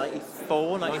 Mansell.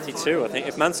 94, 92, I think.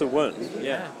 If Mansell won,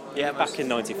 back in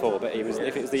 94, but if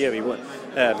it was the year he won.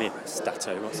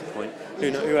 Stato, what's the point?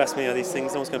 Who asked me all these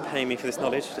things? No one's going to pay me for this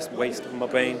knowledge, just waste of my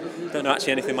brain. Don't know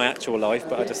actually anything in my actual life,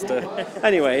 but I just...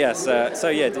 Anyway, yes, I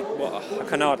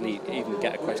can hardly even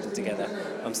get a question together.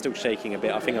 I'm still shaking a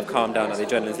bit. I think I've calmed down now, the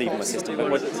adrenaline's leaving my system. But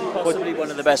possibly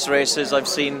one of the best races I've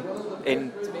seen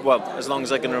in, as long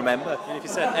as I can remember. And if you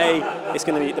said A, it's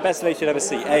going to be the best race you'll ever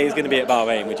see, A is going to be at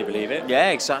Bahrain, would you believe it?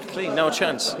 Yeah, exactly. No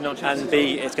chance. And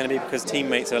B, it's going to be because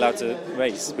teammates are allowed to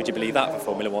race. Would you believe that for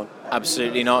Formula 1?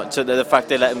 Absolutely not. So the fact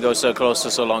they let them go so close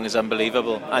for so long is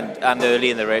unbelievable, and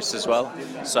early in the race as well.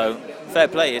 So fair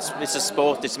play. It's a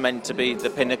sport. It's meant to be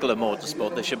the pinnacle of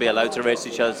motorsport. They should be allowed to race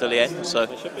each other till the end. So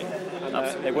they should be.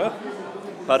 And they were.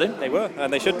 Pardon? They were,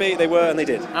 and they should be. They were, and they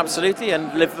did. Absolutely,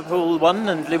 and Liverpool won,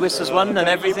 and Lewis has won, and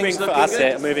everything's looking good. That's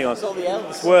it. Moving on.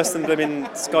 It's worse than blaming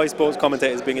Sky Sports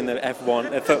commentators bringing the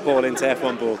F1 football into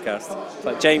F1 broadcast. It's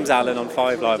like James Allen on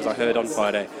 5 Live, as I heard on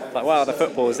Friday. Like, wow, the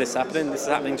football is this happening? This is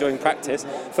happening during practice.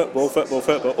 Football.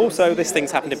 Also, this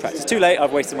thing's happened in practice. Too late.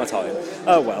 I've wasted my time.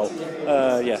 Oh well.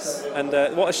 Yes. And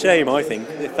what a shame, I think,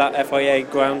 if that FIA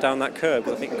ground down that curb.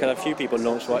 I think we could have a few people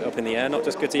launched right up in the air, not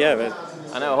just Gutierrez.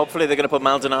 I know, hopefully they're going to put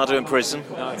Maldonado in prison.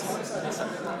 Nice.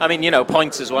 I mean,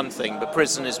 points is one thing, but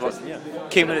prison is what,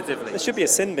 cumulatively. There should be a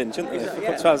sin bin, shouldn't there? If he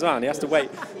puts 12 round, he has to wait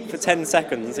for 10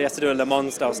 seconds, he has to do a Le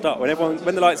Mans style start.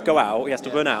 When the lights go out, he has to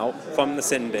run out from the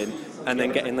sin bin and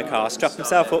then get in the car, strap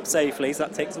himself up safely, so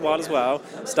that takes a while as well,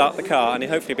 start the car, and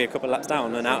he'll hopefully be a couple of laps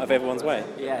down and out of everyone's way.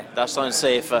 Yeah, that sounds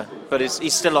safer, but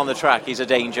he's still on the track, he's a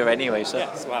danger anyway. So.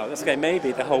 Yes, wow, that's okay.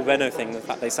 Maybe the whole Renault thing, the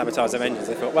fact they sabotage their engines,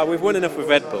 they thought, well, we've won enough with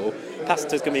Red Bull,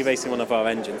 Paster's going to be racing one of our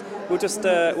engines. We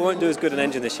won't do as good an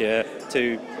engine this year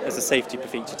as a safety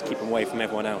feature to keep them away from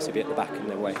everyone else who'd be at the back in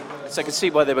their way. So I can see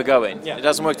why they were going. Yeah. It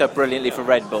hasn't worked out brilliantly for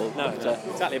Red Bull. No,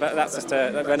 exactly, but that's just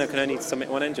Renault can only submit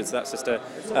one engine, so that's just a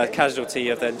casualty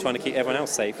of them trying to keep everyone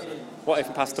else safe. What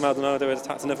if Pastor Maldonado had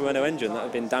attacked another Renault engine? That would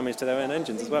have been damage to their own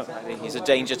engines as well. He's a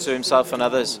danger to himself and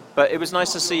others. But it was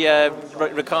nice to see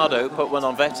Ricciardo put one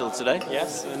on Vettel today.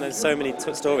 Yes, and there's so many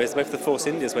stories. Both the Force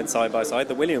Indias went side by side.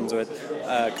 The Williams were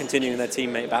continuing their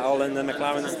teammate battle, and the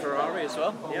McLarens... And Ferrari as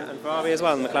well. Yeah, and Ferrari as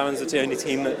well. And the McLarens are the only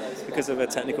team that, because of their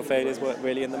technical failures, weren't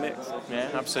really in the mix. Yeah,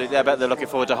 absolutely. I bet they're looking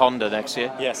forward to Honda next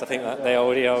year. Yes, I think that they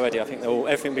already are ready. I think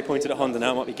everything will be pointed at Honda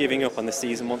now. Might be giving up on the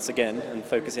season once again and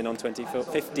focusing on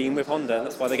 2015 with Honda. And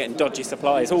that's why they're getting dodgy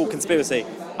supplies. All conspiracy.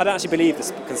 I don't actually believe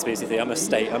this conspiracy theory, I must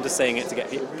state. I'm just saying it to get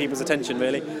people's attention,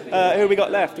 really. Who have we got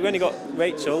left? We've only got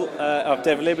Rachel. I've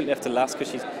deliberately left her last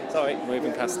because she's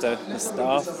moving past the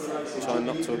staff, trying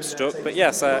not to obstruct. But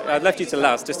yes, I've left you to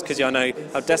last just because I know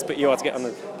how desperate you are to get on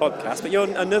the podcast. But you're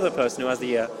another person who has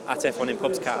the at F1 in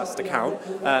Pubscast account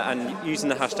and using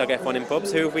the hashtag F1 in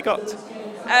Pubs. Who have we got?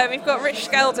 We've got Rich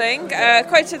Skelding.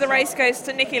 Quote of the race goes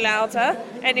to Niki Lauda.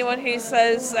 Anyone who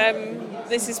says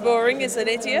this is boring is an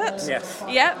idiot. Yes.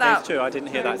 Yeah, that's true. I didn't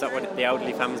hear that. Is that what the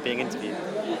elderly fan was being interviewed?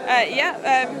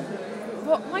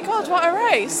 My God, what a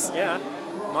race! Yeah,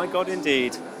 my God,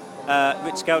 indeed.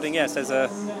 Rich Skelding, says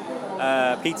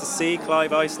Peter C,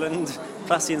 Clive Iceland,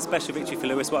 classy and special victory for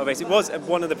Lewis. What a race! It was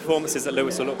one of the performances that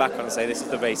Lewis will look back on and say this is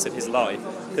the race of his life,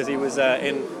 because he was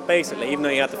even though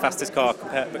he had the fastest car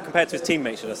compared to his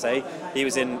teammates, should I say, he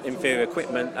was in inferior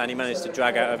equipment and he managed to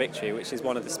drag out a victory, which is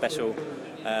one of the special.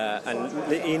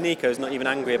 And Nico's not even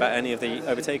angry about any of the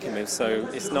overtaking moves, so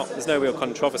there's no real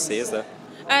controversy, is there?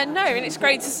 No, and it's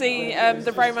great to see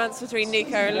the romance between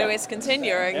Nico and Lewis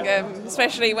continuing,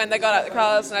 especially when they got out the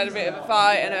cars and had a bit of a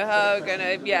fight and a hug and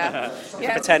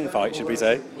a pretend fight, should we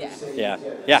say? Yeah.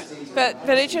 But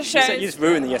it just shows. You just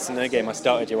ruined the yes and no game I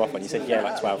started you off on. You said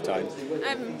like 12 times.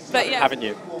 Haven't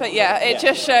you? But it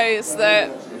just shows that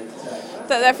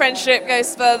their friendship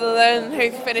goes further than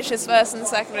who finishes first and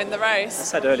second in the race. I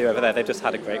said earlier over there, they've just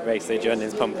had a great race, the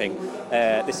adrenaline's pumping.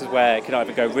 This is where it can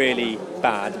either go really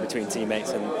bad between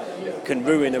teammates and can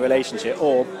ruin a relationship,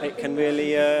 or it can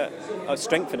really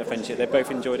strengthen a friendship. They've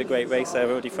both enjoyed a great race, they're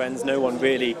already friends, no one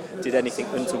really did anything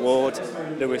untoward.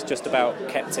 Lewis just about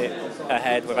kept it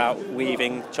ahead without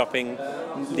weaving, chopping.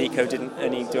 Nico didn't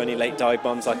do any late dive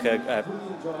bombs like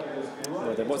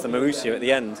what's the Marussia at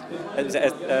the end?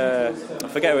 I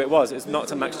forget who it was. It was not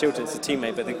to Max Chilton, it's a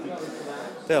teammate,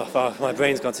 but my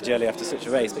brain's gone to jelly after such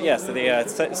a race. But yes,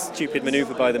 the stupid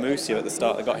manoeuvre by the Marussia at the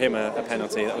start that got him a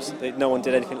penalty. No one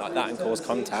did anything like that and caused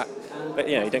contact. But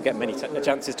you don't get many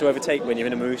chances to overtake when you're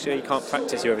in a Marussia. You can't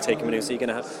practice your overtaking manoeuvre, so you're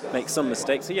going to make some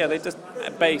mistakes. So they just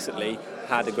basically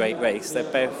had a great race. They're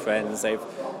both friends.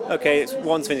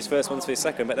 One's finished first, one's finished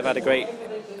second, but they've had a great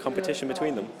competition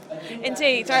between them.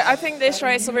 Indeed, I think this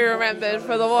race will be remembered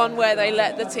for the one where they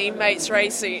let the teammates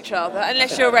race each other,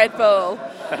 unless you're Red Bull.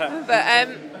 But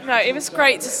no, it was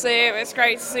great to see. It was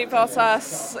great to see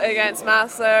Bottas against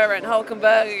Massa and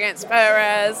Hülkenberg against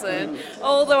Perez, and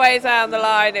all the way down the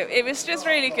line. It was just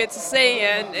really good to see,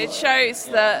 and it shows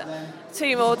that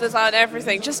team orders aren't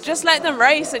everything. Just let them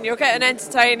race, and you'll get an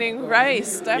entertaining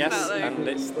race. Definitely.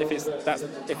 Yes,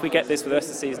 and if we get this for the rest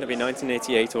of the season, it'll be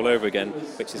 1988 all over again,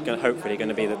 which is hopefully going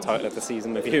to be the title of the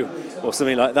season review or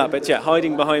something like that. But yeah,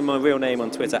 hiding behind my real name on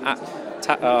Twitter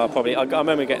probably I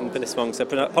remember getting this wrong, so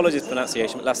apologies for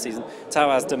pronunciation. But last season,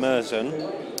 Tawaz Demersion,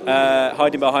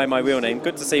 hiding behind my real name.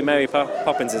 Good to see Mary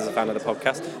Poppins is a fan of the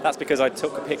podcast. That's because I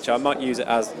took a picture. I might use it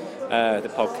as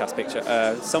the podcast picture.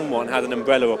 Someone had an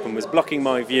umbrella up and was blocking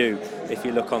my view. If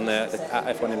you look on the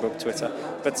at F1 in Twitter,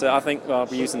 but I think I'll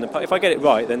be using if I get it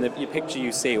right, then the picture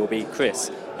you see will be Chris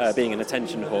being an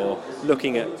attention whore,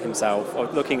 looking at himself or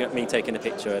looking at me taking a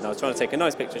picture, and I was trying to take a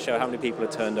nice picture, show how many people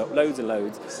had turned up, loads and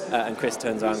loads, and Chris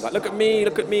turns around and is like, look at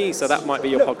me. So that might be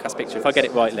your podcast picture if I get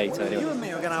it right later. Anyway. You and me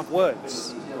are going to have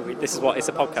words. This is it's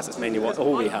a podcast. It's mainly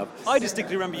all we have. I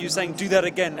distinctly remember you saying, "Do that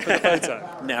again" for the photo.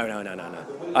 No.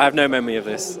 I have no memory of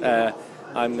this.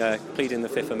 I'm pleading the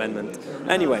Fifth Amendment.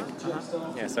 Anyway,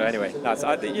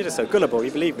 you're just so gullible.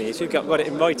 You believe me. You got it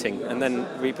in writing, and then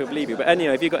we believe you. But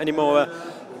anyway, have you got any more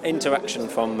interaction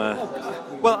from?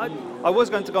 Well, I was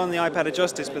going to go on the iPad of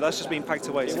Justice, but that's just been packed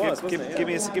away. So give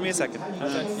me a second.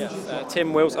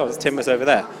 Tim Wills. Oh, Tim was over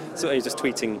there. So he's just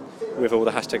tweeting with all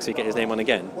the hashtags so you get his name on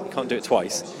again. You can't do it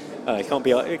twice. It can't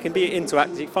be. It can be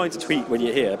interactive. Fine to tweet when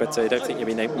you're here, but I don't think you'll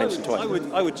be mentioned twice.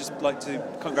 I would just like to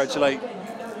congratulate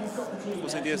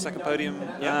Force India's second podium.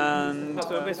 And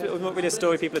it's not really a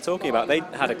story people are talking about. They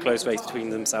had a close race between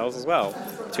themselves as well,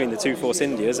 between the two Force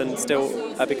Indias, and still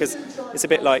because it's a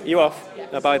bit like you off.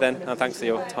 Bye then. Thanks for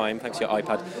your time. Thanks for your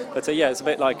iPad. But it's a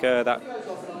bit like that.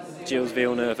 Gilles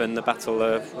Villeneuve and the Battle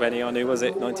of Renianu, was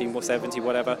it 1970,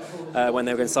 whatever? When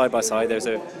they were going side by side,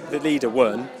 the leader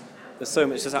won. There's so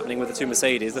much that's happening with the two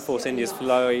Mercedes. The Force India's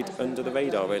flied under the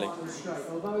radar, really.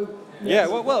 Yeah,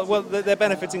 well, they're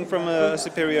benefiting from a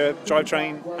superior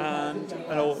drivetrain and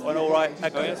an all right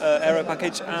aero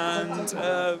package and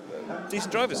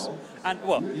decent drivers. And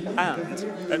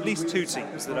at least two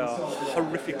teams that are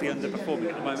horrifically underperforming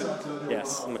at the moment.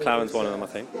 Yes, McLaren's one of them, I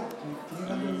think.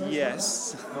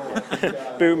 Yes.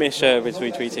 Boomish was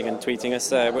retweeting and tweeting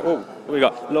us. We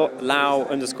got Lau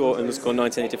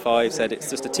 __1985 said it's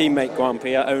just a teammate Grand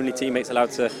Prix. Only teammates allowed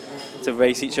to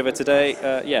race each other today.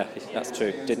 Yeah, that's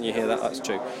true. Didn't you hear that? That's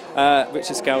true.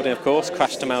 Richard Scalding, of course,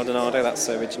 crashed to Maldonado. That's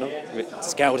original.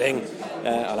 Scalding.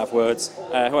 I'll have words.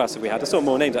 Who else have we had? I saw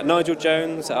more names. Nigel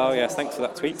Jones. Oh yes, thanks for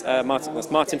that tweet. Martin. That's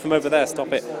Martin from over there.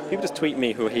 Stop it. People just tweet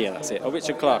me who are here. That's it.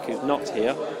 Richard Clark, who's not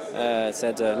here,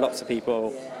 said lots of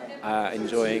people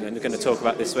enjoying and going to talk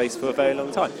about this race for a very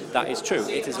long time. That is true.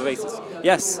 It is a race.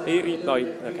 Yes.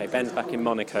 Okay. Ben's back in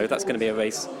Monaco. That's going to be a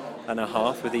race and a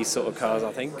half with these sort of cars,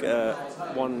 I think.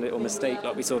 One little mistake,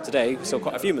 like we saw today, we saw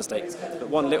quite a few mistakes, but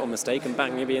one little mistake and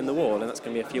bang, you'll be in the wall, and that's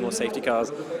going to be a few more safety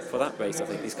cars for that race. I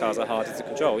think these cars are harder to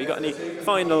control. You got any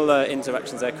final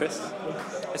interactions there, Chris?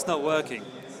 It's not working.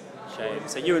 Shame.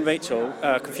 So you and Rachel,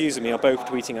 confusing me, are both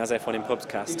tweeting as F1 in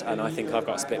Pubscast, and I think I've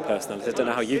got a split personality. I don't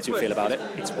know how you two feel about it.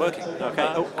 It's working.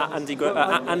 Okay. Andy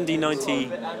GF1,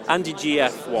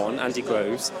 Andy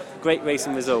Groves. Great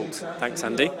racing result. Thanks,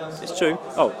 Andy. It's true.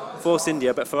 Force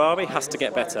India, but Ferrari has to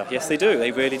get better. Yes, they do.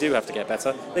 They really do have to get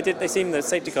better. The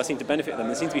safety car seemed to benefit them.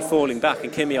 They seem to be falling back.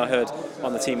 And Kimi, I heard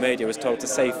on the team radio, was told to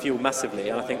save fuel massively,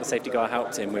 and I think the safety car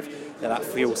helped him with that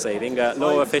fuel saving.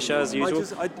 Laura Fisher, as usual.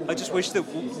 I just wish that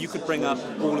you could bring up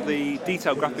all of the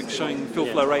detailed graphics showing fuel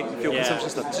flow rate and fuel consumption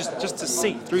stuff, just to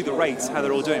see through the rates how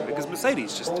they're all doing, because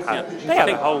Mercedes just had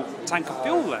a whole tank of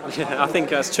fuel left. Yeah, I think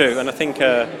that's true, and I think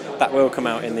that will come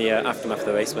out in the aftermath of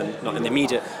the race, when not in the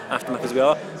immediate aftermath as we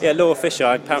are. Yeah, Laura Fisher,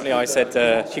 apparently I said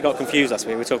she got confused last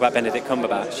week. We talked about Benedict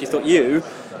Cumberbatch. She thought you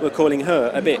were calling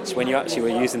her a bitch when you actually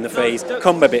were using the phrase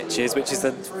Cumberbitches, which is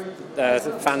the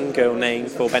fangirl name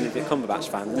for Benedict Cumberbatch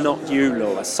fan. Not you,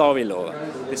 Laura. Sorry, Laura.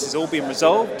 This has all been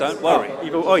resolved. Don't worry.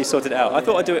 You sorted it out. I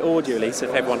thought I'd do it audially, so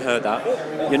if everyone heard that.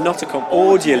 You're not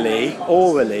orally.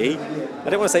 I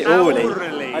didn't want to say orally.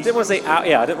 I didn't want to say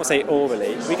I didn't want to say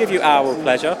orally. We give you oral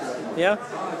pleasure. Yeah.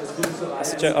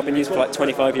 That's a joke I've been using for like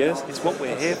 25 years. It's what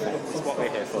we're here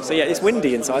for. So yeah, it's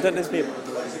windy inside. It must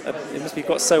be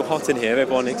got so hot in here.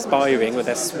 Everyone expiring with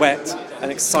their sweat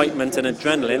and excitement and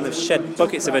adrenaline. They've shed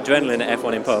buckets of adrenaline at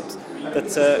F1 in pubs. That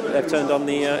they've turned on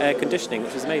the air conditioning,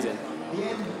 which is amazing.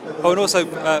 Oh, and also,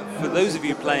 for those of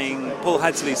you playing Paul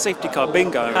Hadsley's safety car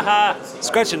bingo,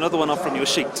 scratch another one off from your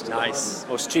sheet. Nice.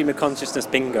 Or stream of consciousness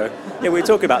bingo. Yeah, we were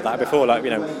talking about that before, like,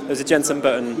 there's a Jenson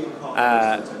Button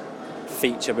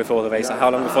feature before the race.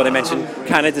 How long before they mentioned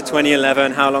Canada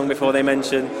 2011? How long before they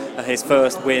mentioned his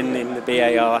first win in the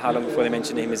BAR? How long before they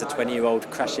mentioned him as a 20-year-old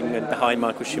crashing behind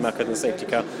Michael Schumacher in the safety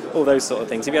car? All those sort of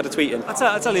things. If you had to tweet him,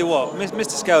 I tell you what,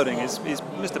 Mr. Skelding is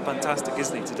Mr. Fantastic,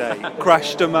 isn't he? Today,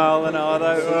 crashed a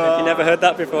Maldonado. If you never heard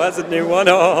that before, that's a new one.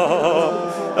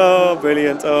 Oh,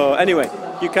 brilliant. Oh, anyway.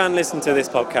 You can listen to this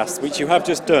podcast, which you have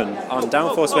just done on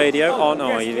Downforce Radio.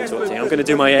 You didn't talk to me. I'm going to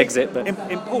do my exit, but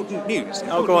important news.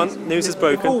 Go on. News is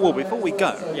broken. Before we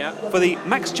go, for the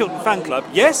Max Chilton fan club,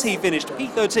 yes, he finished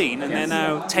P13, and they're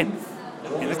now 10th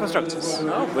in the constructors.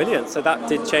 Oh, brilliant! So that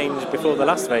did change before the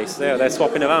last race. They're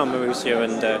swapping around Marussia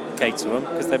and Caterham,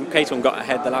 because Caterham got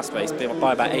ahead the last race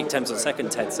by about 8 tenths of a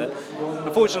second. Ted said.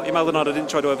 Unfortunately, Maldonado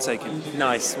didn't try to overtake him.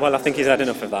 Nice. Well, I think he's had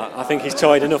enough of that. I think he's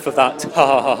tried enough of that.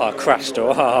 Crashed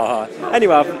or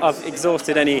Anyway, I've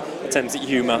exhausted any attempts at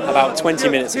humour about 20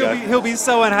 minutes ago. He'll be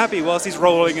so unhappy whilst he's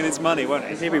rolling in his money, won't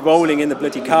he? He'll be rolling in the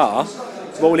bloody car,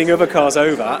 rolling other cars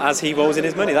over as he rolls in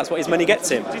his money. That's what his money gets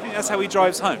him. Do you think that's how he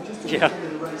drives home? Yeah.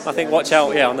 I think watch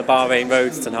out, on the Bahrain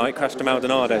roads tonight. Crash to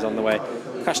Maldonado's on the way.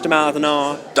 Crash to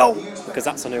Maldonado, because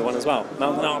that's a new one as well.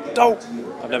 Maldonado.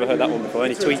 I've never heard that one before. I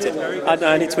only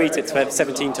tweeted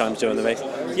 17 times during the race.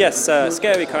 Yes,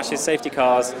 scary crashes, safety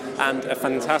cars, and a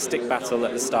fantastic battle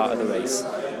at the start of the race.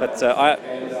 But I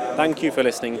thank you for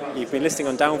listening. You've been listening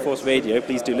on Downforce Radio.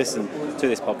 Please do listen to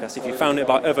this podcast. If you found it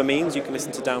by other means, you can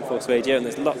listen to Downforce Radio, and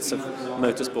there's lots of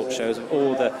motorsport shows of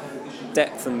all the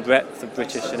depth and breadth of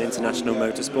British and international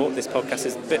motorsport. This podcast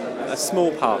is a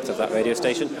small part of that radio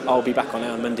station. I'll be back on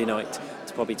air on Monday night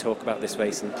to probably talk about this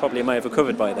race, and probably may have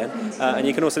recovered by then. And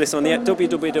you can also listen on the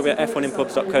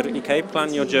www.f1inpubs.co.uk.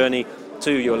 Plan your journey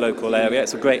to your local area.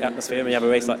 It's a great atmosphere when you have a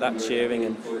race like that, cheering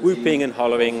and whooping and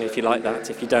hollering if you like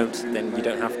that. If you don't, then you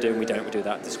don't have to, and we don't do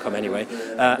that. Just come anyway.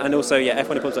 And also,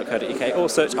 f1inpubs.co.uk, or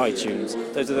search iTunes.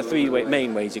 Those are the three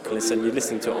main ways you can listen. You're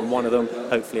listening to it on one of them.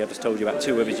 Hopefully I've just told you about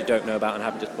two others you don't know about and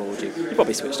haven't just bored you. You've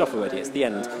probably switched off already. It's the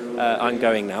end. I'm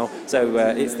going now. So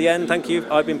it's the end. Thank you.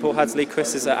 I've been Paul Hadsley.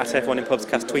 Chris is at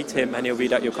F1inPubscast. Tweet him and he'll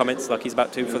read out your comments like he's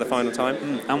about to for the final time.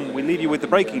 And we leave you with the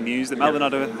breaking news that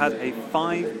Maldonado had a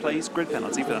 5-place grid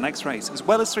penalty for the next race, as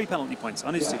well as 3 penalty points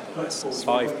on his 2 points.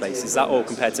 5 places, that all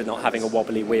compared to not having a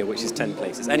wobbly wheel, which is 10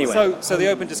 places. Anyway. So the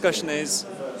open discussion is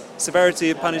severity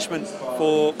of punishment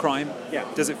for crime. Yeah.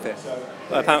 Does it fit?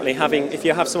 Apparently, if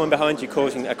you have someone behind you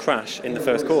causing a crash in the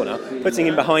first corner, putting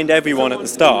him behind everyone at the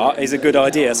start is a good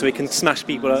idea, so he can smash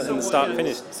people in the start and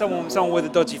finish. Someone with a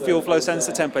dodgy fuel flow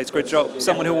sensor, 10 place grid drop.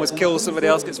 Someone who almost kills somebody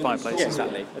else gets 5 places. Yeah,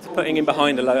 exactly. Putting him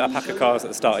behind a pack of cars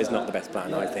at the start is not the best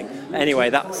plan, I think. Anyway,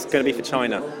 that's going to be for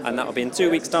China, and that will be in 2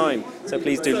 weeks' time. So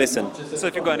please do listen. So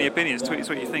if you've got any opinions, tweet us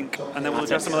what you think, and then we'll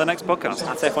address them on the next podcast.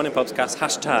 At F1inPubscast,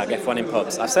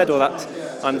 #F1inPubs. I've said all that.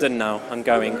 I'm done now. I'm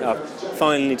going. I've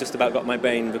finally just about got my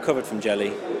brain recovered from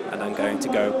jelly, and I'm going to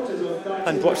go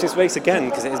and watch this race again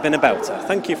because it has been a belter.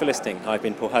 Thank you for listening. I've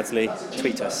been Paul Hadsley.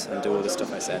 Tweet us and do all the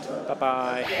stuff I said.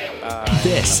 Bye-bye. Bye.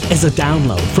 This is a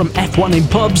download from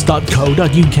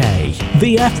f1inpubs.co.uk,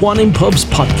 the F1 in Pubs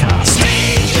podcast.